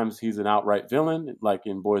sometimes he's an outright villain, like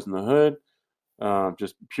in Boys in the Hood,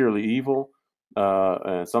 just purely evil.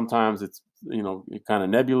 And sometimes it's kind of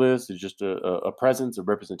nebulous. It's just a presence, a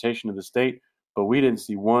representation of the state. But we didn't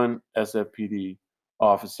see one SFPD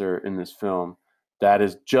officer in this film. That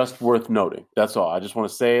is just worth noting. That's all. I just want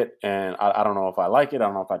to say it, and I don't know if I like it. I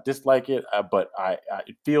don't know if I dislike it, but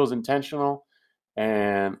it feels intentional,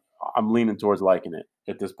 and I'm leaning towards liking it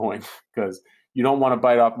at this point because you don't want to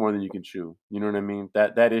bite off more than you can chew. You know what I mean?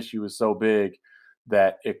 That issue is so big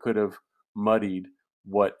that it could have muddied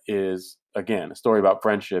what is, again, a story about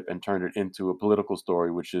friendship and turned it into a political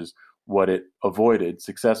story, which is what it avoided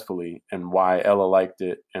successfully, and why Ella liked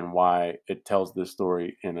it, and why it tells this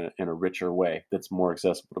story in a richer way that's more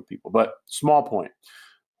accessible to people. But small point,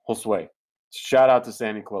 Josue, shout out to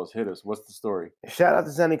Sandy Close. Hit us. What's the story? Shout out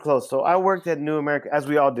to Sandy Close. So I worked at New America, as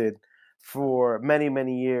we all did, for many,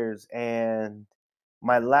 many years. And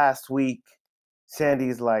my last week,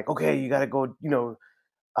 Sandy's like, okay, you got to go,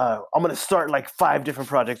 I'm going to start like 5 different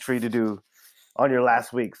projects for you to do on your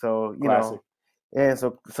last week. So, Classic. And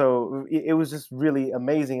so it was just really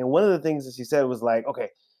amazing. And one of the things that she said was like, okay,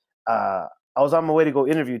 I was on my way to go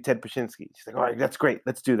interview Ted Paszynski. She's like, all right, that's great.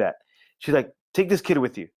 Let's do that. She's like, take this kid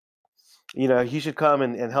with you. He should come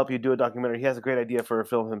and help you do a documentary. He has a great idea for a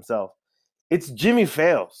film himself. It's Jimmy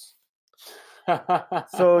Fails.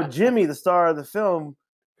 So Jimmy, the star of the film,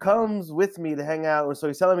 comes with me to hang out. And so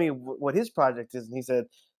he's telling me what his project is. And he said,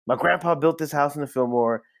 my grandpa built this house in the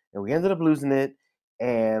Fillmore, and we ended up losing it.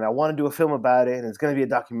 And I want to do a film about it, and it's going to be a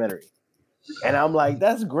documentary. And I'm like,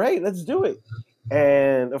 that's great. Let's do it.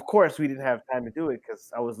 And of course, we didn't have time to do it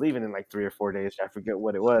because I was leaving in like 3 or 4 days. I forget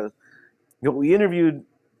what it was. But we interviewed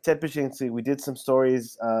Ted Paszynski. We did some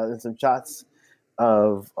stories and some shots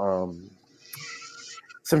of the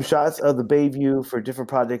Bayview for different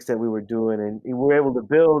projects that we were doing, and we were able to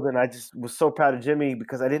build. And I just was so proud of Jimmy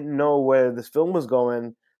because I didn't know where this film was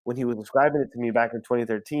going when he was describing it to me back in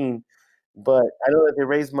 2013. But I know that they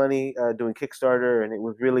raised money doing Kickstarter, and it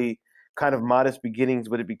was really kind of modest beginnings,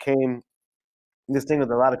 but it became this thing that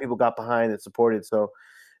a lot of people got behind and supported. So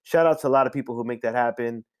shout out to a lot of people who make that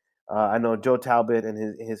happen. I know Joe Talbot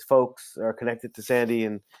and his folks are connected to Sandy,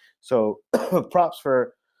 and so props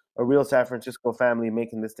for a real San Francisco family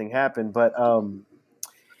making this thing happen. But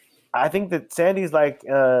I think that Sandy's like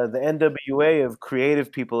the NWA of creative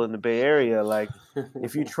people in the Bay Area. Like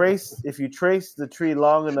if you trace the tree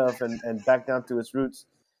long enough and back down to its roots.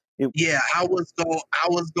 I was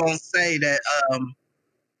going to say that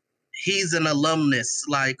he's an alumnus.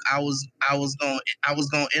 Like I was going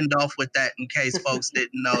to end off with that in case folks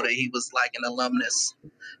didn't know that he was like an alumnus.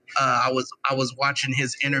 I was watching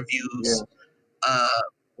his interviews.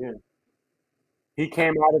 Yeah. He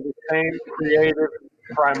came out of the same creative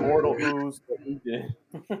primordial ooze that he did.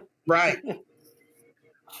 Right,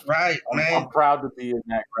 man. I'm proud to be in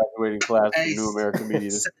that graduating class for New American Media.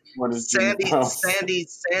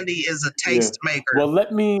 Sandy is a taste maker. Well,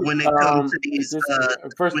 let me when it comes to these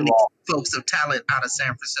folks of talent out of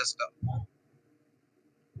San Francisco.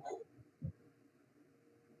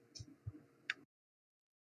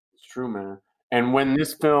 It's true, man. And when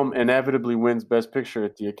this film inevitably wins Best Picture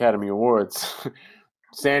at the Academy Awards,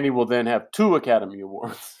 Sandy will then have 2 Academy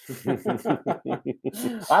Awards.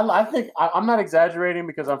 I think I'm not exaggerating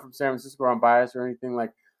because I'm from San Francisco or I'm biased or anything.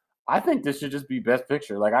 Like, I think this should just be Best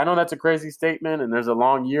Picture. Like, I know that's a crazy statement and there's a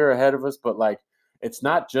long year ahead of us, but like, it's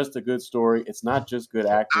not just a good story. It's not just good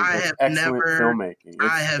acting. It's excellent filmmaking.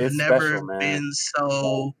 I have never been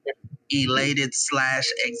so elated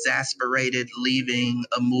 / exasperated leaving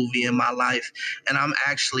a movie in my life. And I'm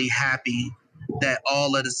actually happy that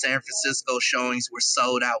all of the San Francisco showings were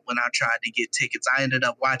sold out when I tried to get tickets. I ended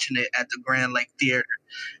up watching it at the Grand Lake Theater,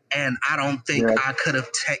 and I don't think I could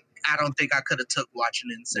have took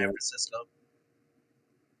watching it in San Francisco.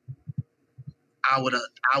 I would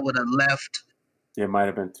have left. It might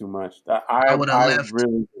have been too much. I would have left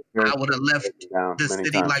the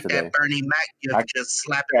city like today. That Bernie Mac gift, just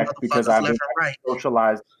slapping motherfuckers left and right.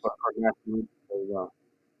 Socialized. There you go.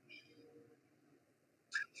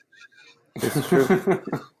 It's true.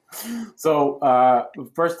 So,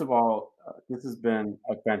 first of all, this has been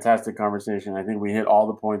a fantastic conversation. I think we hit all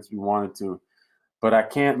the points we wanted to, but I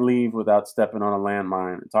can't leave without stepping on a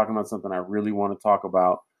landmine and talking about something I really want to talk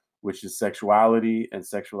about, which is sexuality and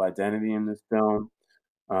sexual identity in this film.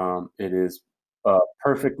 It is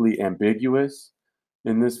perfectly ambiguous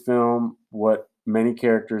in this film what many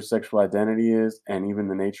characters' sexual identity is, and even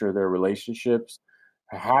the nature of their relationships.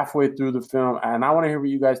 Halfway through the film, and I want to hear what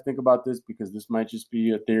you guys think about this because this might just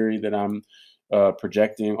be a theory that I'm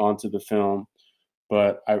projecting onto the film.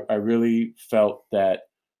 But I really felt that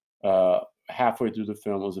halfway through the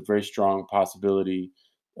film was a very strong possibility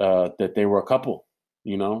that they were a couple,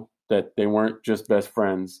 that they weren't just best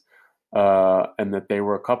friends, and that they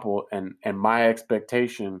were a couple. And my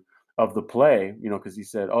expectation of the play, because he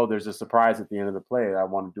said, "Oh, there's a surprise at the end of the play. I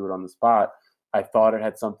want to do it on the spot." I thought it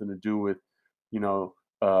had something to do with,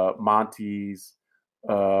 Monty's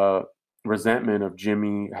uh, resentment of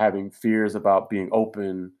Jimmy having fears about being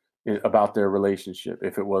open about their relationship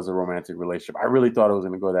if it was a romantic relationship. I really thought it was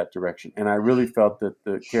going to go that direction. And I really felt that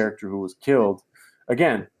the character who was killed,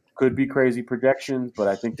 again, could be crazy projections, but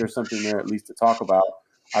I think there's something there at least to talk about.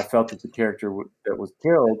 I felt that the character that was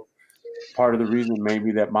killed, part of the reason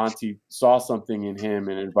maybe that Monty saw something in him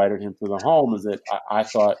and invited him to the home is that I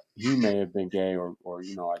thought he may have been gay or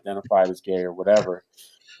identified as gay or whatever,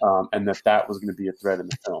 and that was going to be a threat in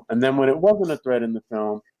the film. And then when it wasn't a threat in the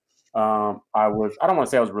film, I don't want to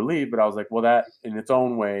say I was relieved, but I was like, well, that in its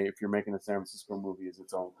own way, if you're making a San Francisco movie, is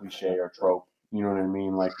its own cliche or trope. You know what I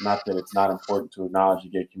mean? Like, not that it's not important to acknowledge the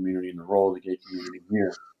gay community and the role of the gay community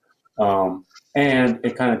here. And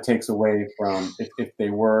it kind of takes away from, if they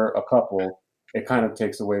were a couple, it kind of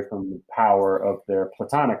takes away from the power of their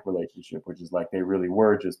platonic relationship, which is like they really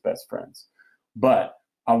were just best friends. But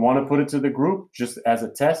I want to put it to the group just as a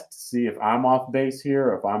test to see if I'm off base here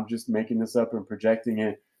or if I'm just making this up and projecting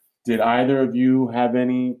it. Did either of you have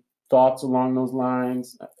any thoughts along those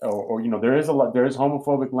lines? Or there is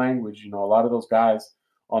homophobic language. A lot of those guys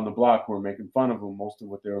on the block who were making fun of him, most of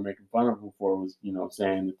what they were making fun of him for was,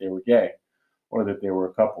 saying that they were gay or that they were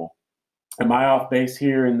a couple. Am I off base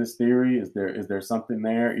here in this theory? Is there something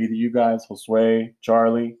there? Either you guys, Josue,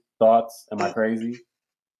 Charlie, thoughts? Am I crazy?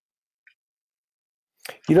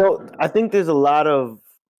 I think there's a lot of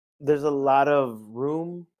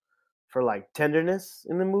room for like tenderness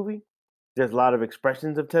in the movie. There's a lot of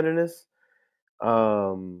expressions of tenderness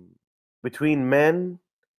between men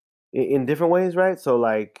in different ways, right? So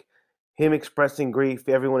like him expressing grief,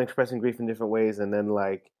 everyone expressing grief in different ways, and then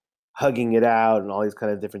like hugging it out and all these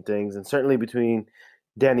kind of different things, and certainly between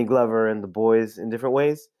Danny Glover and the boys in different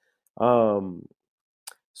ways.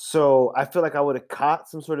 So I feel like I would have caught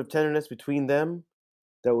some sort of tenderness between them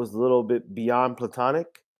that was a little bit beyond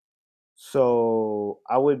platonic. So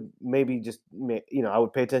I would maybe just, I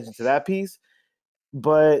would pay attention to that piece.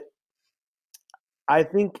 But I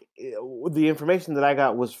think the information that I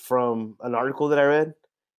got was from an article that I read,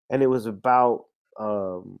 and it was about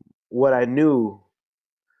what I knew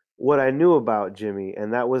about Jimmy,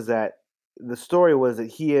 and that was that the story was that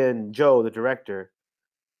he and Joe, the director,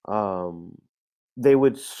 they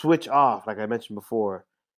would switch off, like I mentioned before,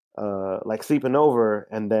 like sleeping over,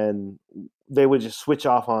 and then they would just switch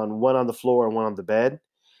off on one on the floor and one on the bed.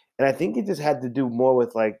 And I think it just had to do more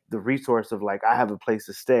with like the resource of like I have a place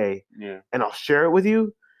to stay, and I'll share it with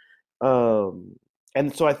you.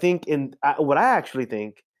 And so I think what I actually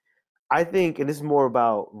think, and this is more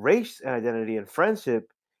about race and identity and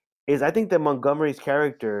friendship, is I think that Montgomery's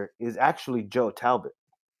character is actually Joe Talbot.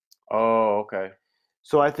 Oh, okay.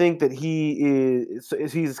 So I think that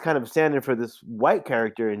he's kind of standing for this white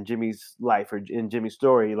character in Jimmy's life or in Jimmy's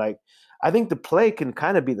story. Like, I think the play can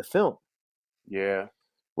kind of be the film. Yeah.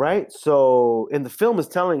 Right. So, and the film is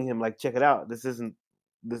telling him, like, check it out.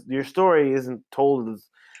 Your story isn't told as.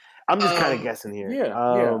 I'm just kind of guessing here. Yeah.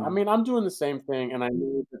 I mean, I'm doing the same thing, and I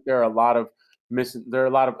know that there are a lot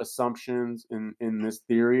of assumptions in this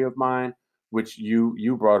theory of mine, which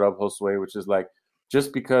you brought up, Josue, which is like,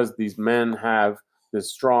 just because these men have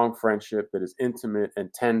this strong friendship that is intimate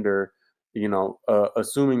and tender,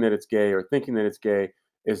 assuming that it's gay or thinking that it's gay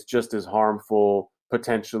is just as harmful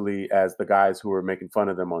potentially as the guys who are making fun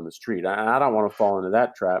of them on the street. I don't want to fall into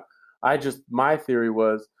that trap. My theory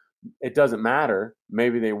was it doesn't matter.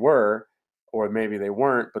 Maybe they were, or maybe they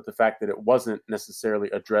weren't, but the fact that it wasn't necessarily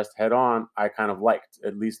addressed head on, I kind of liked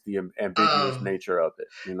at least the ambiguous nature of it.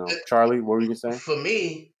 Charlie, what were you gonna say? For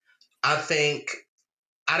me, I think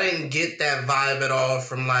I didn't get that vibe at all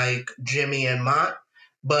from like Jimmy and Mont,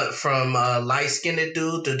 but from light-skinned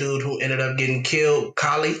dude, the dude who ended up getting killed,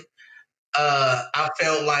 Kali. I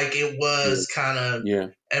felt like it was kind of,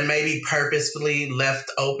 and maybe purposefully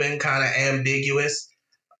left open, kind of ambiguous.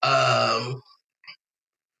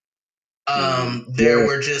 There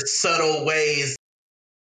were just subtle ways.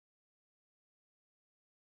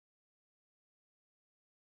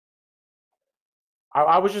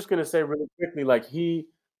 I was just gonna say really quickly, like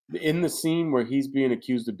in the scene where he's being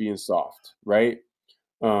accused of being soft, right?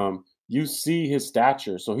 You see his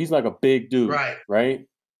stature, so he's like a big dude, right?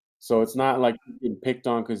 So it's not like he's getting picked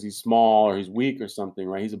on because he's small or he's weak or something,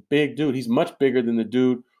 right? He's a big dude. He's much bigger than the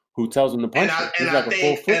dude who tells him to punch him. He's like a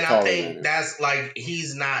full foot taller than him. And I think that's like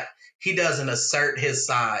he doesn't assert his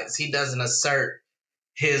size. He doesn't assert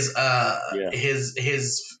his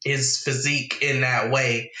physique in that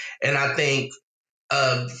way. And I think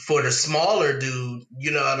for the smaller dude,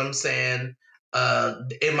 you know what I'm saying?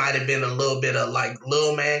 It might have been a little bit of like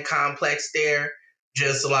little man complex there.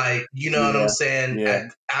 Just like, you know what I'm saying? Yeah.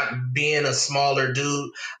 Being a smaller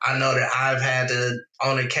dude, I know that I've had to,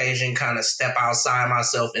 on occasion, kind of step outside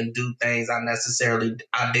myself and do things I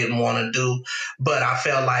didn't want to do. But I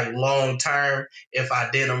felt like long term, if I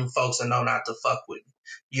did them, folks would know not to fuck with me.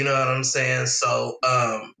 You know what I'm saying? So,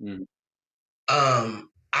 I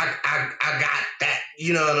got that.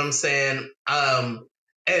 You know what I'm saying?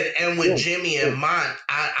 And with Jimmy and Mont,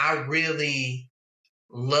 I really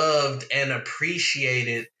loved and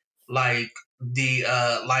appreciated like the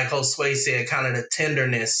like Josue said, kind of the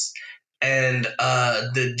tenderness and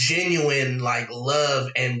the genuine like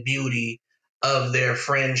love and beauty of their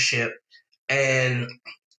friendship. And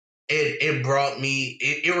it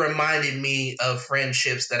reminded me of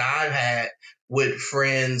friendships that I've had with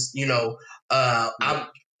friends, you know.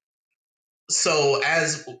 So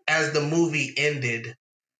as the movie ended,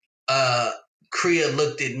 Kriya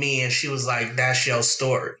looked at me and she was like, "That's your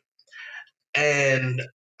story." And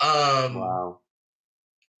wow.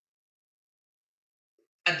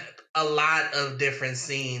 A lot of different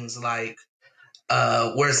scenes, like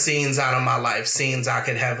were scenes out of my life, scenes I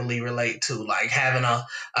could heavily relate to, like having a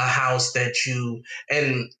house that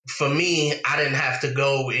and for me, I didn't have to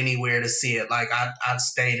go anywhere to see it. Like I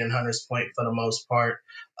stayed in Hunters Point for the most part,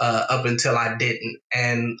 up until I didn't.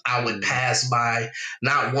 And I would pass by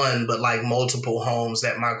not one, but like multiple homes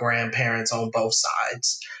that my grandparents on both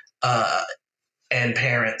sides, and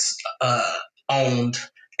parents, owned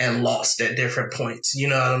and lost at different points. You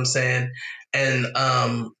know what I'm saying? And,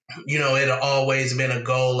 you know, it had always been a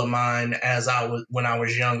goal of mine when I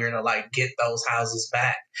was younger to like get those houses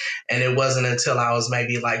back. And it wasn't until I was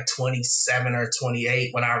maybe like 27 or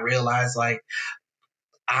 28 when I realized like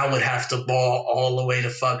I would have to ball all the way the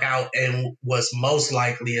fuck out. And what's most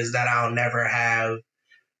likely is that I'll never have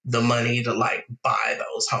the money to like buy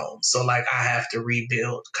those homes. So like I have to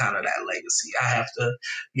rebuild kind of that legacy. I have to,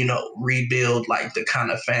 you know, rebuild like the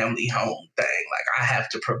kind of family home thing. Like I have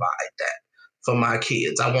to provide that for my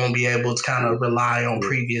kids. I won't be able to kind of rely on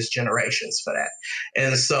previous generations for that.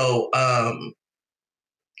 And so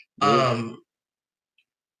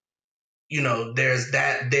you know, there's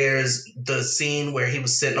the scene where he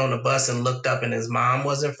was sitting on the bus and looked up and his mom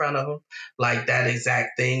was in front of him. Like that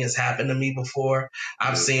exact thing has happened to me before.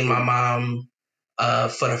 I've seen my mom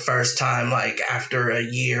for the first time, like after a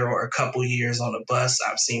year or a couple years on the bus.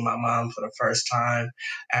 I've seen my mom for the first time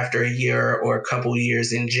after a year or a couple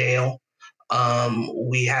years in jail.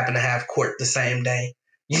 We happen to have court the same day.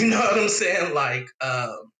 You know what I'm saying? Like,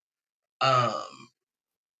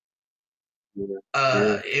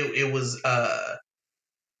 it was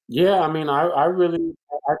yeah, I mean, I really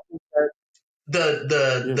I think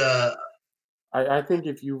that I think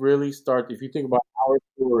if you think about our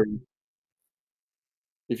story,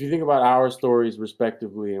 if you think about our stories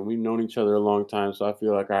respectively, and we've known each other a long time, so I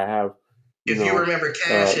feel like I have you remember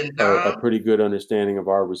Cash and Dom, a pretty good understanding of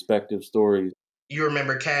our respective stories. You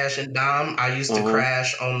remember Cash and Dom? I used to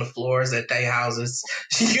crash on the floors at their houses.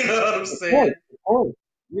 You know what I'm saying?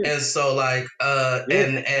 Yeah. And so like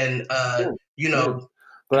you know,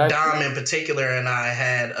 but Dom in particular and I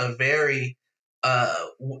had a very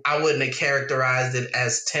I wouldn't have characterized it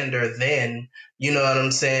as tender then, you know what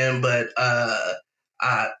I'm saying? But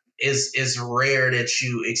it's rare that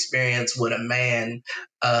you experience with a man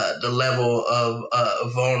the level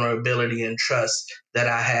of vulnerability and trust that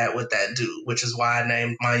I had with that dude, which is why I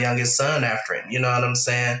named my youngest son after him. You know what I'm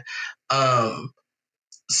saying?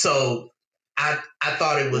 So I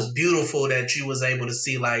thought it was beautiful that you was able to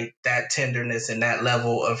see like that tenderness and that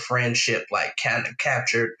level of friendship like kind of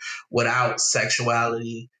captured without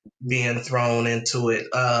sexuality being thrown into it.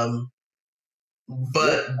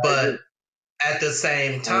 But at the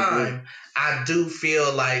same time, I do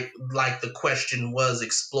feel like the question was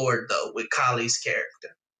explored though with Kali's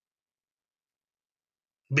character.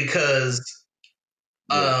 Because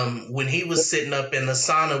when he was sitting up in the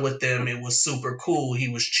sauna with them, it was super cool. He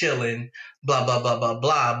was chilling, blah, blah, blah, blah,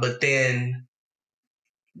 blah. But then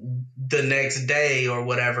the next day or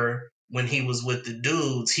whatever, when he was with the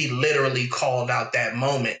dudes, he literally called out that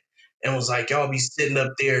moment and was like, y'all be sitting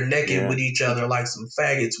up there naked with each other like some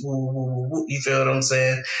faggots. Woo, woo, woo, woo. You feel what I'm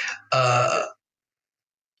saying?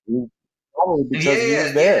 Probably because he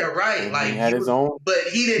was there. Yeah, right. And like he had his own, but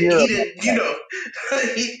he didn't. You know,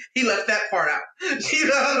 he left that part out. You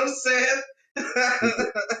know what I'm saying?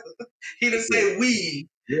 He didn't say we.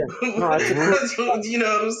 Yeah. No, you know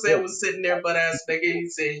what I'm saying? Was sitting there butt ass naked. He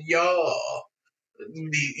said y'all. You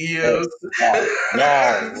know, y'all.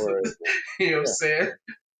 You know what I'm saying?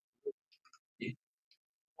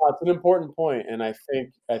 It's an important point, and I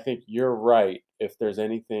think you're right. If there's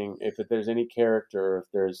any character, if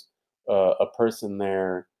there's a person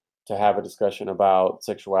there to have a discussion about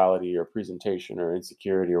sexuality or presentation or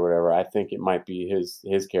insecurity or whatever, I think it might be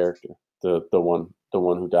his character, the one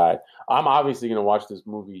who died. I'm obviously going to watch this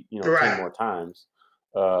movie, 10 more times,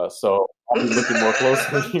 so I'll be looking more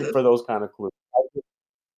closely for those kind of clues.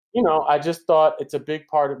 I just thought it's a big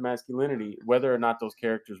part of masculinity. Whether or not those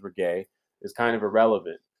characters were gay is kind of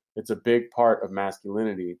irrelevant. It's a big part of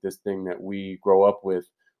masculinity, this thing that we grow up with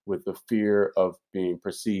the fear of being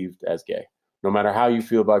perceived as gay. No matter how you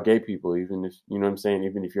feel about gay people, even if, you know what I'm saying,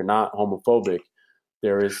 even if you're not homophobic,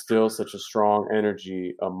 there is still such a strong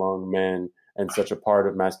energy among men and such a part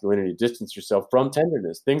of masculinity. Distance yourself from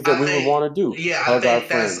tenderness, things that we would want to do. Yeah, I think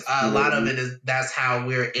that's a lot of it is that's how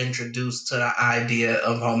we're introduced to the idea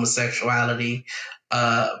of homosexuality.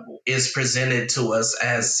 Is presented to us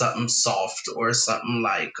as something soft or something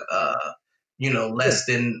like less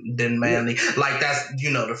than manly. Like that's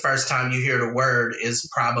the first time you hear the word is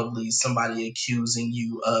probably somebody accusing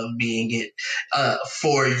you of being it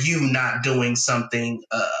for you not doing something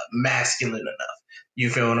masculine enough. You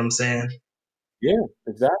feel what I'm saying? Yeah,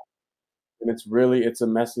 exactly. And it's a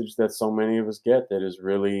message that so many of us get that is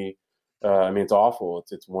really, it's awful.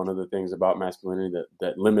 It's one of the things about masculinity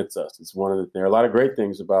that limits us. There are a lot of great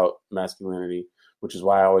things about masculinity, which is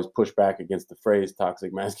why I always push back against the phrase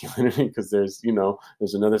toxic masculinity, because there's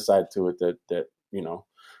another side to it that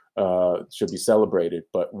should be celebrated.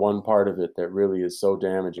 But one part of it that really is so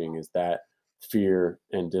damaging is that fear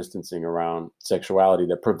and distancing around sexuality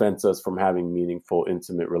that prevents us from having meaningful,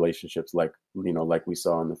 intimate relationships like we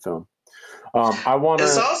saw in the film.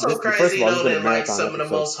 It's also crazy though that like some of the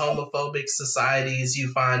most homophobic societies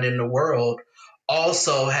you find in the world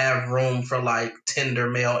also have room for like tender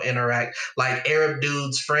male interact. Like Arab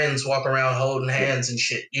dudes, friends walk around holding hands and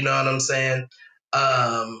shit. You know what I'm saying?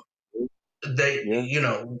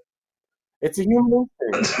 It's a human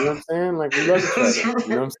thing. You know what I'm saying? Like we love each other. You know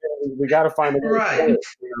what I'm saying? We got to find a way to play it.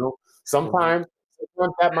 Sometimes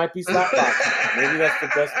that might be slapboxing. Maybe that's the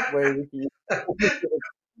best way we can.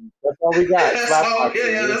 That's all we got. That's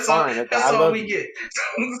all we get.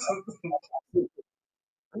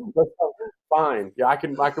 Fine. Yeah, I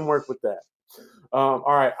can work with that. All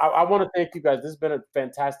right. I want to thank you guys. This has been a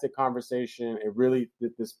fantastic conversation.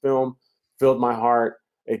 This film filled my heart.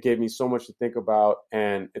 It gave me so much to think about,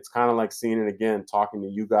 and it's kind of like seeing it again, talking to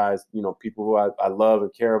you guys, people who I love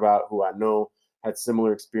and care about, who I know had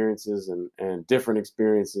similar experiences and different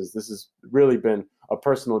experiences. This has really been a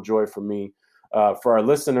personal joy for me. For our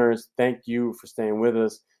listeners, thank you for staying with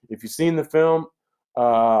us. If you've seen the film,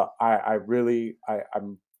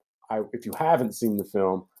 if you haven't seen the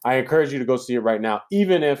film, I encourage you to go see it right now.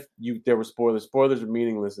 Even if there were spoilers are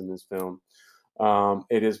meaningless in this film.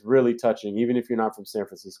 It is really touching. Even if you're not from San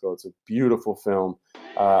Francisco, it's a beautiful film.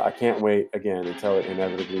 I can't wait again until it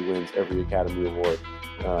inevitably wins every Academy Award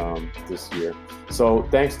this year. So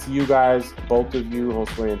thanks to you guys, both of you,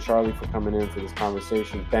 Josue and Charlie, for coming in for this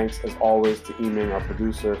conversation. Thanks as always to Yiming, our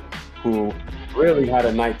producer, who really had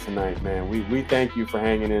a night tonight, man. We thank you for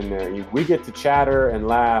hanging in there. We get to chatter and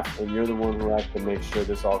laugh, and you're the one who has to make sure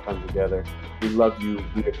this all comes together. We love you.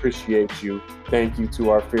 We appreciate you. Thank you to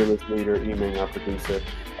our fearless leader, Yiming, our producer.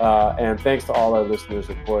 And thanks to all our listeners,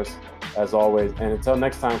 of course, as always. And until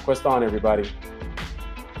next time, Quest on, everybody.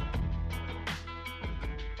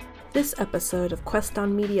 This episode of Quest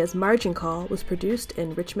on Media's Margin Call was produced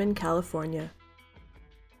in Richmond, California.